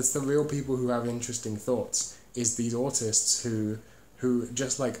 That's the real people who have interesting thoughts, is these autists who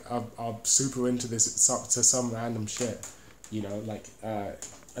just, like, are super into this to some random shit, you know, like,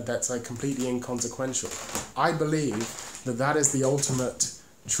 that's, like, completely inconsequential. I believe that is the ultimate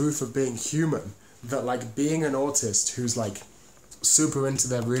truth of being human, that, like, being an autist who's, like, super into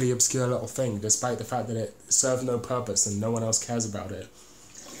their really obscure little thing, despite the fact that it serves no purpose and no one else cares about it,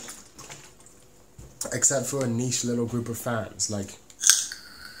 except for a niche little group of fans, like,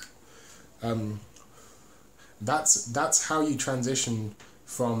 that's how you transition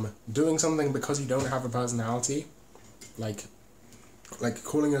from doing something because you don't have a personality, like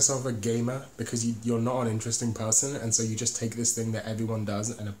calling yourself a gamer because you're not an interesting person, and so you just take this thing that everyone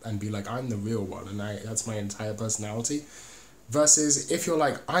does and be like, I'm the real one, and that's my entire personality, versus if you're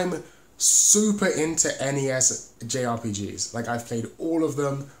like, I'm super into NES JRPGs, like, I've played all of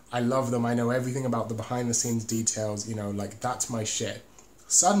them, I love them, I know everything about the behind the scenes details, you know, like, that's my shit.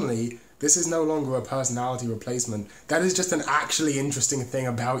 Suddenly, this is no longer a personality replacement. That is just an actually interesting thing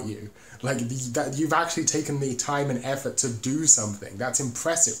about you. Like, that you've actually taken the time and effort to do something. That's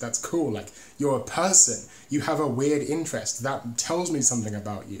impressive. That's cool. Like, you're a person. You have a weird interest. That tells me something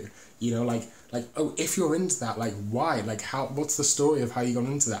about you. You know, like, oh, if you're into that, like, why? Like, what's the story of how you got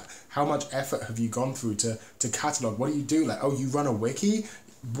into that? How much effort have you gone through to catalog? What do you do? Like, oh, you run a wiki?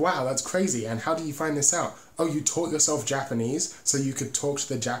 Wow, that's crazy. And how do you find this out? Oh, you taught yourself Japanese so you could talk to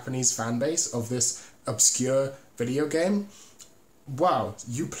the Japanese fan base of this obscure video game? wow,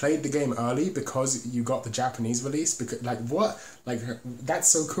 you played the game early because you got the Japanese release? Because, like, what? Like, that's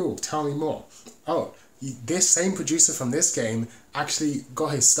so cool. Tell me more. Oh, this same producer from this game actually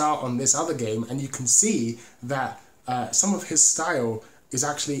got his start on this other game, and you can see that some of his style is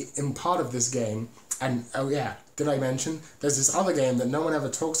actually in part of this game. And, oh yeah, did I mention? There's this other game that no one ever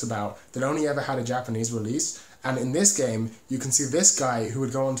talks about that only ever had a Japanese release. And in this game, you can see this guy who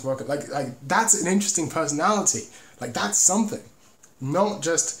would go on to work at, like that's an interesting personality. Like, that's something. Not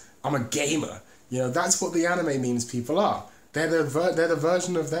just, I'm a gamer. You know, that's what the anime memes people are. They're the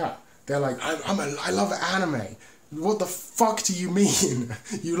version of that. They're like, I love anime. What the fuck do you mean?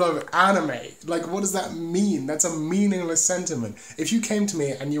 You love anime? Like, what does that mean? That's a meaningless sentiment. If you came to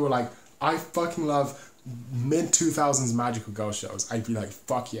me and you were like, I fucking love mid-2000s magical girl shows, I'd be like,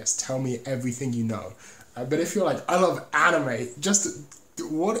 fuck yes, tell me everything you know. But if you're like, I love anime, just,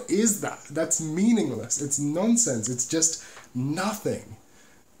 what is that? That's meaningless. It's nonsense. It's just nothing.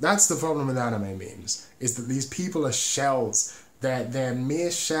 That's the problem with anime memes, is that these people are shells. They're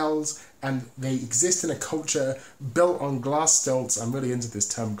mere shells, and they exist in a culture built on glass stilts. I'm really into this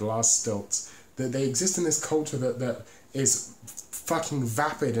term, glass stilts. That they exist in this culture that is fucking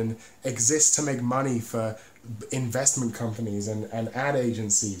vapid and exists to make money for investment companies and ad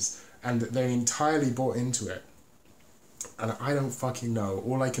agencies, and they're entirely bought into it. And I don't fucking know.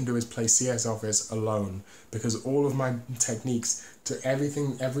 All I can do is play CS Office alone, because all of my techniques to every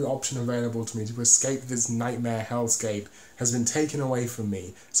option available to me to escape this nightmare hellscape has been taken away from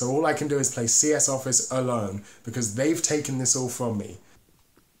me. So all I can do is play CS Office alone, because they've taken this all from me.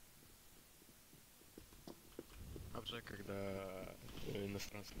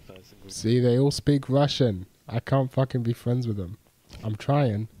 See, they all speak Russian. I can't fucking be friends with them. I'm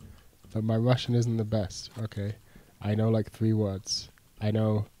trying, but my Russian isn't the best. Okay. I know like 3 words. I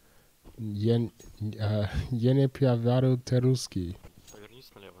know Yene Piavaru Teruski.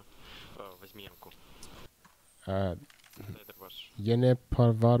 Yene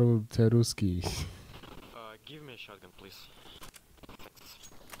Parvaru Teruski. Give me a shotgun, please.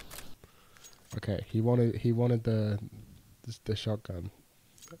 Okay, he wanted the shotgun.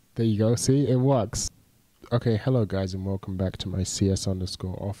 There you go. See, it works. Okay, hello guys, and welcome back to my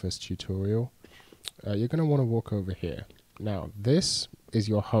CS_office tutorial. You're going to want to walk over here. Now, this is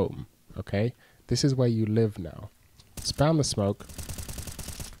your home, okay? This is where you live now. Spam the smoke.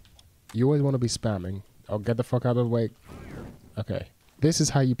 You always want to be spamming. Oh, get the fuck out of the way. Okay. This is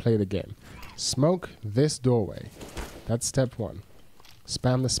how you play the game. Smoke this doorway. That's step 1.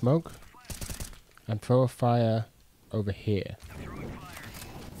 Spam the smoke. And throw a fire over here.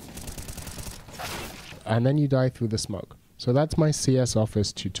 And then you die through the smoke. So that's my CS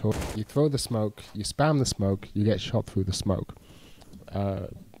Office tutorial. You throw the smoke, you spam the smoke, you get shot through the smoke.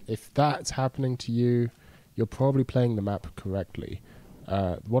 If that's happening to you, you're probably playing the map correctly.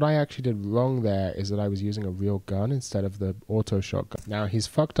 What I actually did wrong there is that I was using a real gun instead of the auto shotgun. Now, he's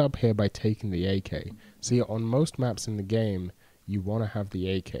fucked up here by taking the AK. See, on most maps in the game, you want to have the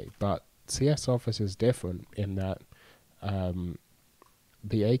AK, but CS Office is different in that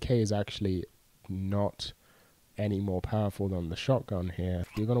the AK is actually not any more powerful than the shotgun here.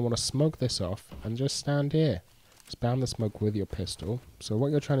 You're going to want to smoke this off and just stand here. Spam the smoke with your pistol. So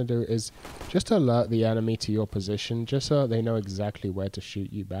what you're trying to do is just alert the enemy to your position, just so they know exactly where to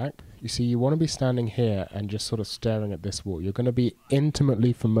shoot you back. You see, you want to be standing here and just sort of staring at this wall. You're going to be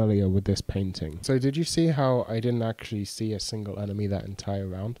intimately familiar with this painting. So did you see how I didn't actually see a single enemy that entire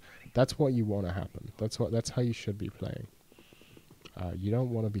round? That's what you want to happen. That's how you should be playing. You don't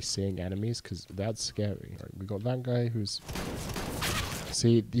want to be seeing enemies, because that's scary. Right, we got that guy who's...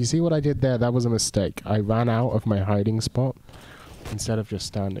 See, you see what I did there? That was a mistake. I ran out of my hiding spot instead of just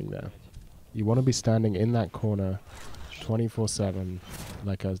standing there. You want to be standing in that corner 24/7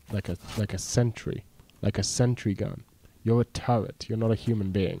 like a sentry. Like a sentry gun. You're a turret. You're not a human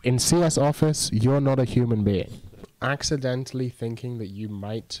being. In CS Office, you're not a human being. Accidentally thinking that you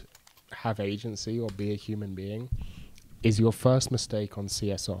might have agency or be a human being is your first mistake on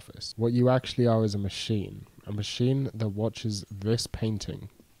CS Office. What you actually are is a machine that watches this painting.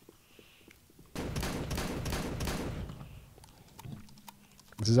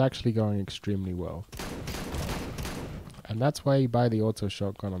 This is actually going extremely well. And that's why you buy the auto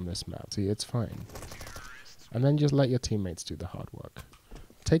shotgun on this map. See, it's fine. And then just let your teammates do the hard work.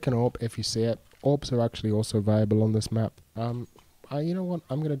 Take an AWP if you see it. AWPs are actually also viable on this map. You know what?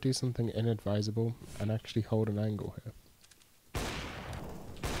 I'm going to do something inadvisable and actually hold an angle here.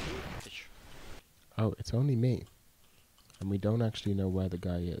 Oh, it's only me. And we don't actually know where the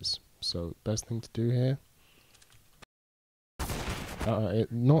guy is. So, best thing to do here...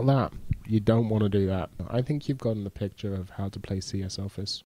 not that. You don't want to do that. I think you've gotten the picture of how to play CS Office.